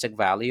intrinsic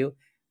value,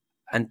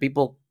 and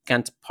people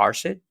can't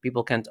parse it,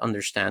 people can't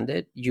understand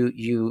it.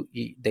 You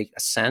they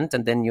assent,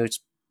 and then you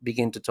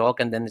begin to talk,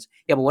 and then it's,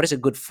 yeah, but what is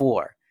it good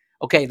for?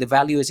 Okay, the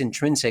value is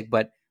intrinsic,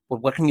 but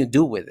what can you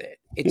do with it?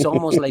 It's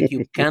almost like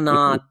you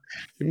cannot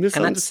you stay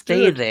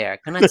misunderstood. there,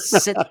 cannot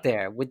sit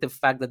there with the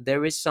fact that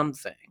there is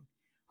something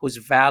whose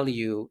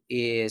value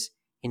is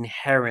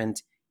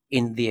inherent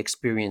in the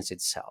experience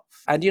itself.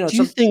 And Do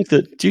you think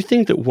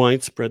that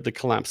widespread the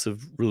collapse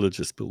of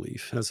religious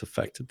belief has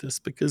affected this?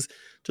 Because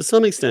to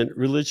some extent,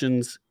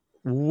 religions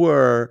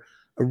were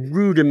a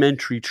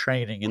rudimentary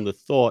training in the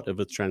thought of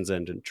a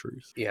transcendent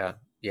truth. yeah,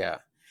 yeah.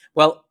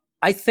 Well,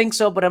 I think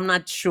so, but I'm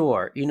not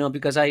sure,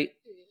 because I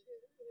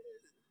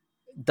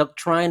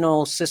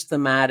doctrinal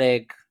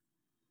systematic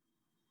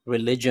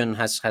religion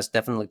has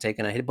definitely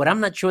taken a hit, but I'm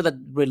not sure that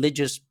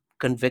religious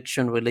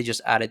conviction,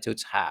 religious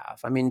attitudes have.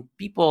 I mean,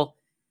 people,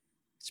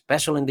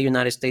 especially in the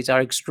United States,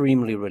 are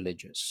extremely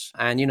religious,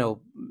 and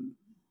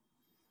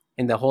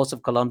in the halls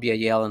of Columbia,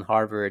 Yale, and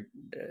Harvard,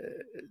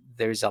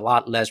 there's a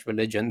lot less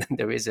religion than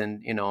there is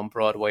in on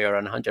Broadway or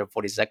on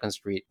 142nd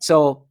Street.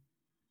 So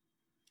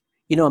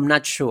I'm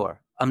not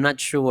sure. I'm not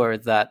sure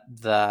that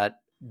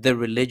the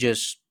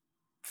religious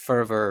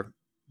fervor,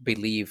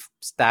 belief,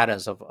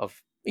 status of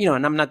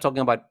and I'm not talking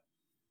about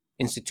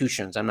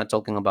institutions. I'm not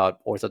talking about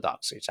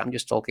orthodoxies. I'm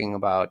just talking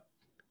about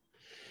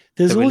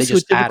There's the also a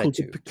religious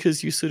difficulty attitude.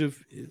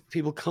 because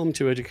people come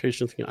to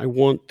education thinking, I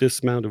want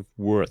this amount of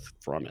worth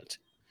from it,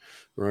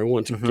 or I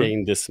want to Mm-hmm.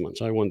 gain this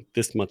much. I want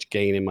this much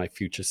gain in my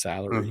future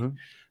salary, Mm-hmm.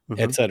 Mm-hmm.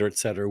 et cetera, et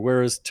cetera.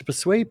 Whereas to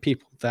persuade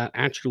people that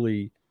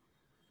actually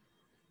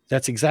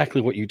that's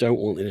exactly what you don't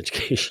want an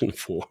education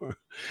for.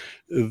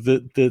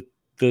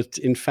 That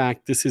in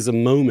fact this is a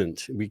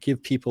moment. We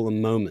give people a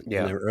moment in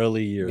Yeah. their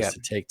early years Yeah. to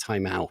take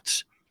time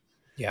out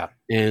Yeah.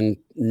 and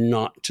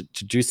not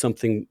to do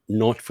something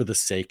not for the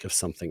sake of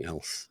something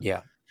else.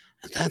 Yeah.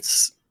 And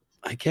that's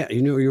I get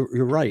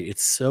you're right.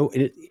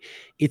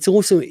 It's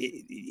also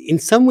in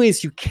some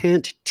ways you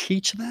can't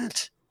teach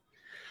that.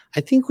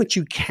 I think what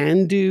you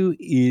can do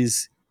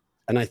is,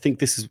 and I think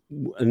this is,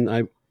 and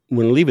I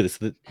want to leave it this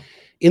that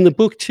in the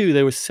book too,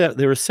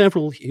 there are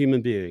several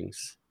human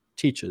beings,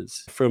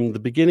 teachers, from the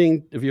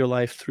beginning of your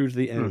life through to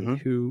the end, Mm-hmm.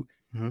 who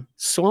Mm-hmm.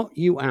 sought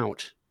you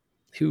out,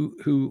 who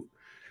who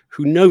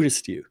who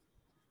noticed you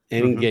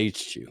and Mm-hmm.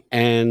 engaged you,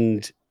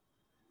 and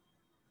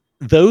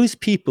those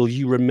people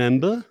you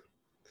remember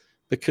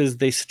because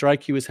they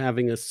strike you as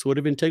having a sort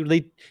of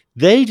integrity.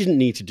 They didn't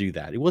need to do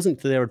that. It wasn't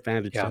to their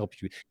advantage to Yeah. help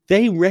you.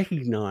 They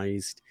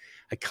recognized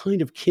a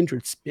kind of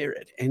kindred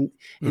spirit, and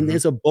Mm-hmm.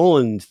 there's a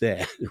bond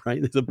there, right?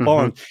 There's a Mm-hmm.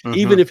 bond, Mm-hmm.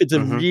 even if it's a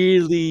Mm-hmm.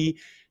 really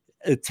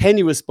a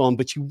tenuous bond,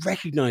 but you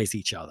recognize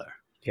each other,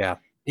 Yeah.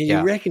 and you Yeah.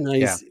 Yeah.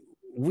 recognize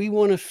we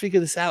want to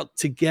figure this out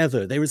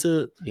together.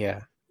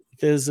 Yeah.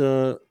 There's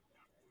a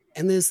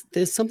and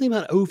there's something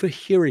about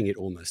overhearing it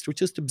almost, or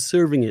just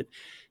observing it.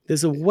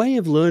 There's a way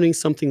of learning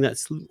something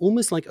that's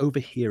almost like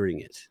overhearing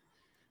it,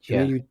 and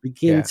then Yeah. you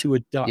begin Yeah. to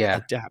Yeah.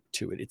 adapt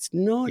to it. It's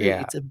not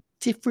Yeah. it's a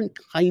different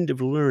kind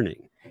of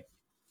learning.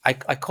 I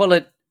call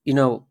it,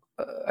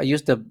 I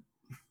use the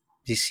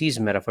disease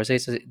metaphor,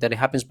 says that it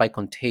happens by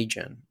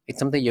contagion. It's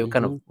something you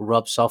kind of Hmm.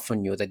 rubs off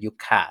on you, that you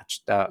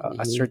catch a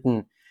Hmm.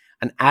 certain,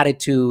 an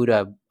attitude,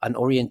 an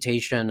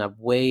orientation, a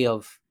way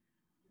of,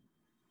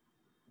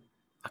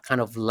 a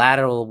kind of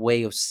lateral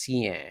way of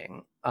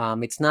seeing.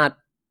 It's not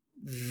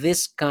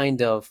this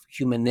kind of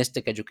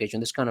humanistic education,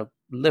 this kind of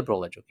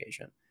liberal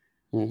education.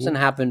 It Hmm. doesn't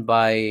happen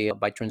by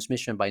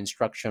transmission, by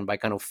instruction, by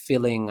kind of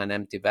filling an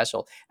empty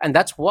vessel. And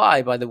that's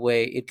why, by the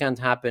way, it can't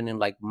happen in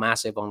like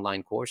massive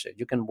online courses.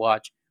 You can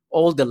watch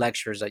all the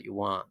lectures that you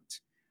want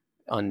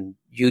on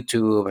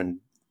YouTube and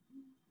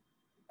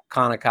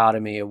Khan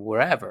Academy or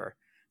wherever.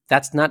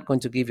 That's not going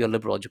to give you a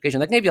liberal education.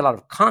 That can give you a lot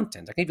of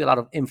content. That can give you a lot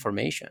of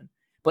information.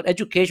 But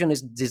education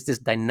is this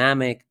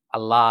dynamic,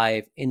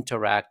 alive,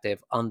 interactive,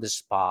 on the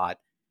spot,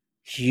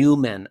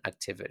 human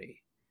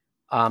activity.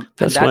 And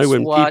That's why that's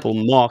what,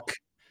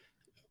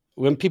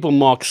 when people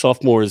mock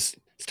sophomores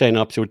staying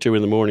up till 2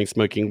 in the morning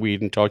smoking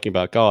weed and talking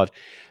about God,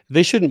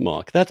 they shouldn't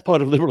mock. That's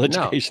part of liberal no,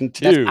 education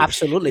that's too.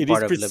 absolutely It is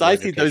part of liberal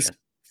precisely those education.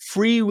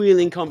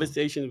 freewheeling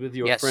conversations with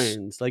your Yes,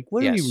 friends. Like,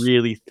 what do we yes,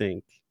 really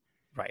think?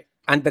 right.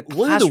 And the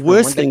One of the classroom,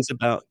 worst things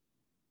about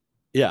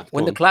yeah,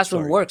 when go the on.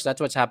 classroom Sorry. works,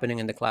 that's what's happening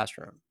in the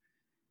classroom.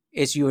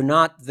 Is you're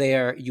not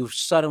there, you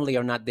suddenly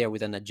are not there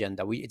with an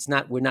agenda.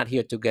 We're not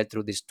here to get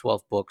through these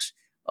 12 books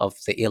of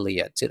the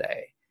Iliad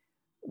today.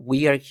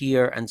 we are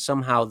here, and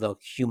somehow the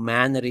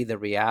humanity, the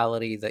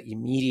reality, the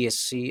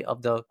immediacy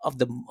of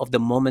the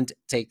moment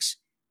takes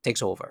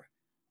over,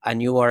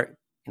 and you are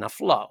in a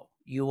flow.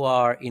 You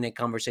are in a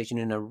conversation,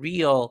 in a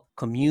real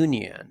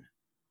communion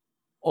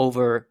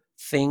over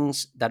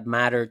things that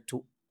matter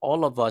to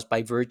all of us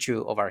by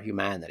virtue of our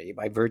humanity,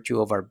 by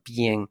virtue of our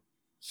being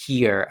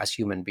here as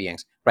human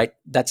beings, right?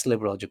 That's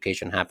liberal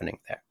education happening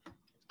there.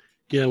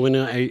 Yeah, when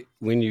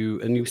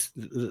you and you,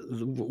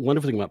 the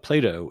wonderful thing about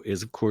Plato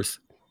is, of course,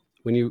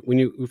 when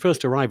you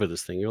first arrive at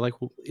this thing, you're like,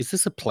 well, is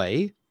this a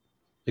play?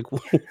 Like,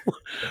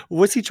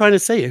 what's he trying to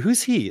say?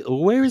 Who's he?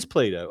 Where is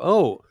Plato?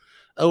 Oh,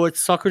 it's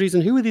Socrates.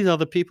 And who are these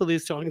other people that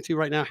he's talking to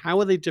right now? How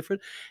are they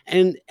different?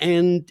 And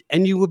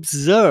you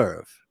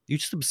observe. You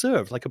just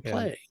observe like a Yeah.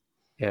 play.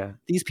 Yeah.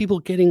 These people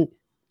getting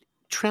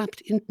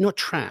trapped in, not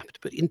trapped,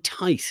 but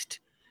enticed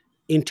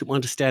into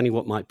understanding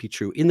what might be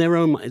true in their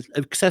own minds,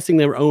 accessing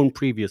their own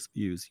previous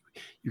views.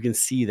 You can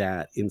see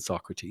that in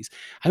Socrates.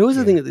 I also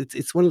Yeah. think that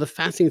it's one of the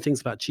fascinating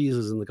things about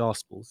Jesus in the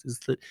Gospels is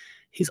that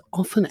he's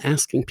often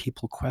asking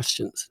people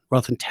questions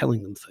rather than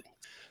telling them things.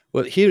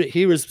 Well,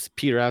 here is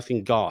Peter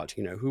asking God,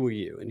 who are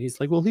you? And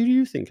he's like, well, who do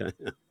you think I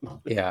am?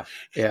 Yeah.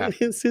 Yeah.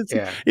 It's,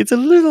 Yeah. it's a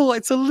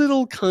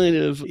little kind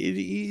of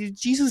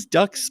Jesus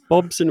ducks,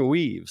 bobs, and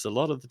weaves a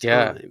lot of the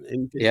Yeah. time,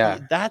 and Yeah.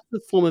 that's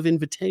a form of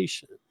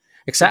invitation to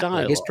Exactly.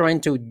 He's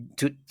dialogue. trying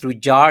to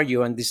jar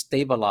you and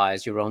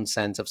destabilize your own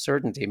sense of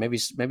certainty.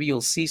 Maybe you'll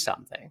see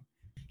something.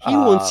 He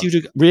wants Uh,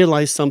 you to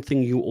realize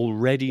something you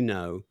already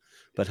know,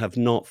 but have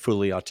not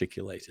fully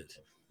articulated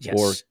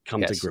or yes.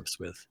 come to Yes. grips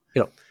with.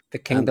 You know, the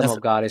And kingdom that's,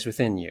 of God is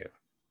within you.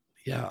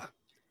 yeah.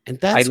 And I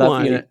that's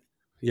love you why, know.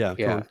 yeah,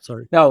 go Yeah. on.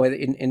 Sorry. No.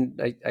 In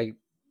I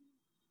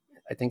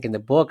think in the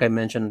book I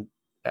mentioned,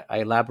 I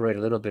elaborate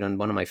a little bit on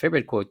one of my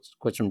favorite quotes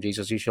from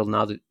Jesus. You shall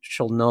know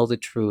the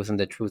truth, and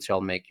the truth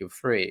shall make you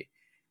free.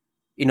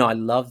 I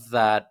love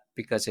that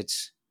because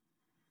it's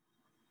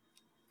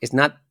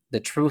not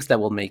the truth that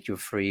will make you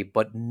free,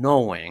 but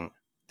knowing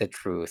the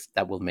truth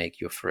that will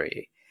make you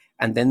free.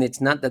 And then it's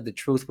not that the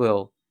truth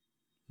will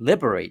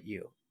liberate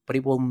you, but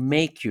it will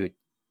make you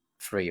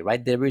free,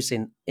 right? There is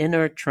an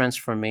inner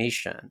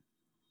transformation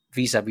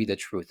vis-a-vis the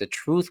truth. The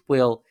truth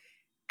will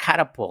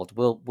catapult,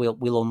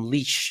 will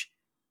unleash,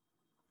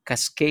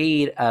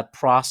 cascade a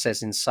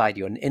process inside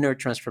you, an inner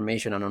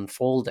transformation and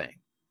unfolding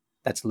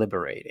that's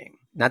liberating.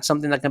 Not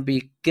something that can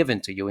be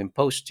given to you,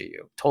 imposed to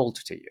you, told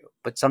to you,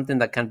 but something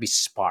that can be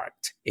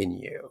sparked in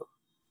you.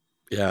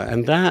 Yeah.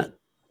 And that,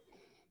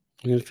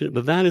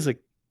 but that is a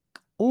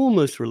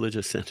almost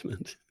religious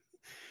sentiment.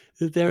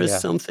 That there is Yeah.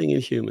 something in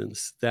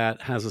humans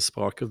that has a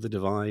spark of the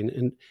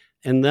divine.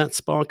 And that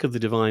spark of the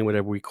divine,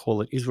 whatever we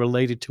call it, is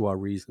related to our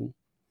reason.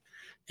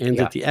 And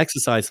Yeah. that the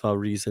exercise of our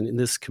reason in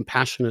this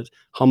compassionate,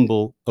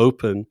 humble,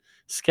 open,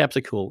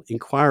 skeptical,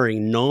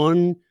 inquiring,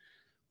 non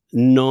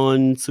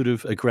sort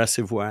of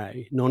aggressive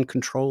way,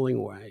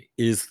 non-controlling way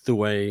is the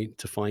way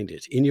to find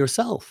it in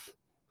yourself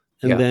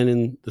and Yeah. then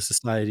in the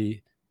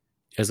society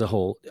as a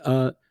whole.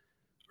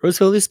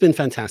 Roosevelt, this has been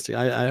fantastic.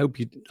 I hope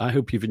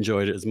you've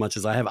enjoyed it as much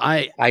as I have.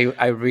 I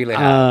really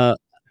have. Uh,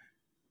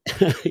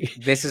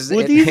 This is well,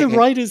 it. these are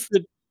writers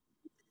that.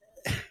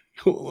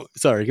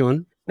 Sorry, go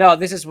on. No,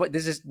 this is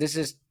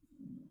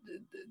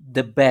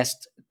the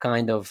best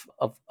kind of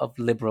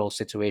liberal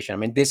situation. I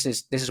mean, this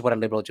is what a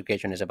liberal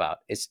education is about.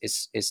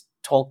 It's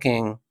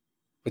talking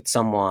with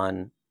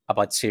someone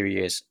about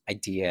serious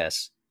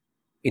ideas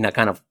in a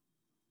kind of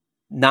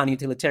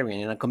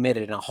non-utilitarian, in a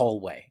committed, in a whole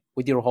way,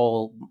 with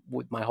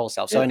my whole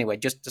self. So Yeah, anyway,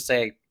 just to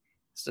say,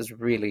 this is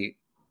really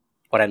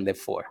what I live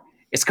for.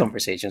 It's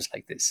conversations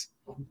like this.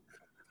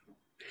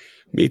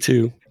 me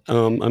too.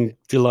 I'm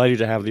delighted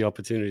to have the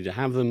opportunity to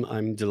have them.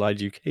 I'm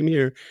delighted you came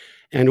here.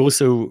 And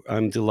also,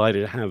 I'm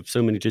delighted to have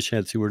so many dish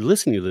heads who are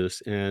listening to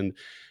this and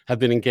have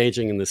been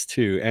engaging in this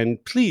too.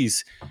 And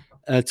please,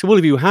 to all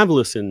of you who have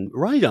listened,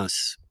 write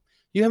us.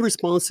 You have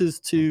responses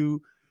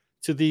to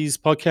these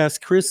podcasts.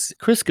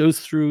 Chris goes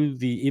through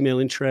the email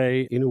in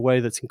tray in a way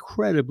that's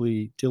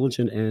incredibly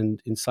diligent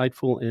and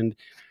insightful. And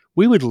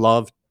we would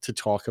love to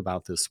talk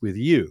about this with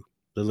you,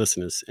 the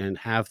listeners, and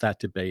have that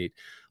debate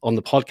on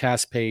the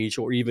podcast page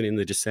or even in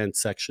the dissent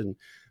section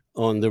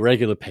on the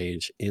regular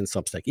page in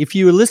Substack. If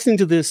you are listening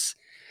to this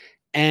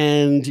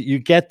and you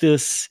get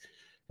this,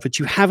 but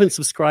you haven't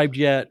subscribed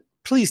yet,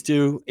 please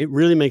do. It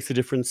really makes a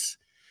difference.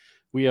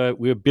 We are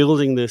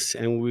building this,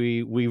 and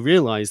we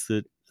realize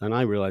that, and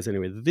I realize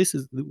anyway,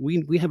 that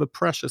we have a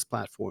precious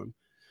platform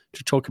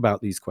to talk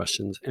about these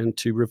questions and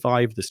to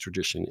revive this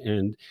tradition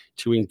and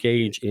to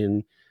engage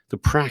in the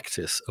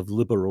practice of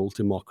liberal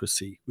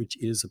democracy, which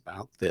is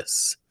about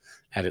this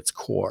at its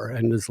core.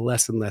 And there's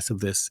less and less of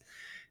this.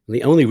 And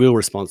the only real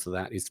response to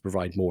that is to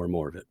provide more and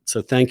more of it.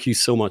 So thank you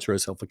so much,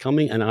 Rosel, for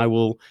coming. And I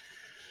will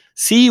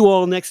see you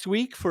all next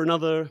week for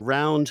another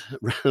round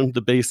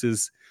the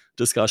bases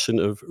discussion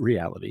of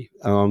reality.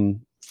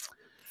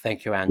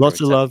 Thank you, Andrew.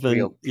 Lots of It's a love, and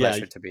real yeah,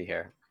 pleasure to be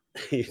here.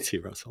 you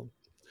too, Russell.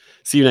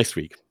 See you next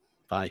week.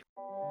 Bye.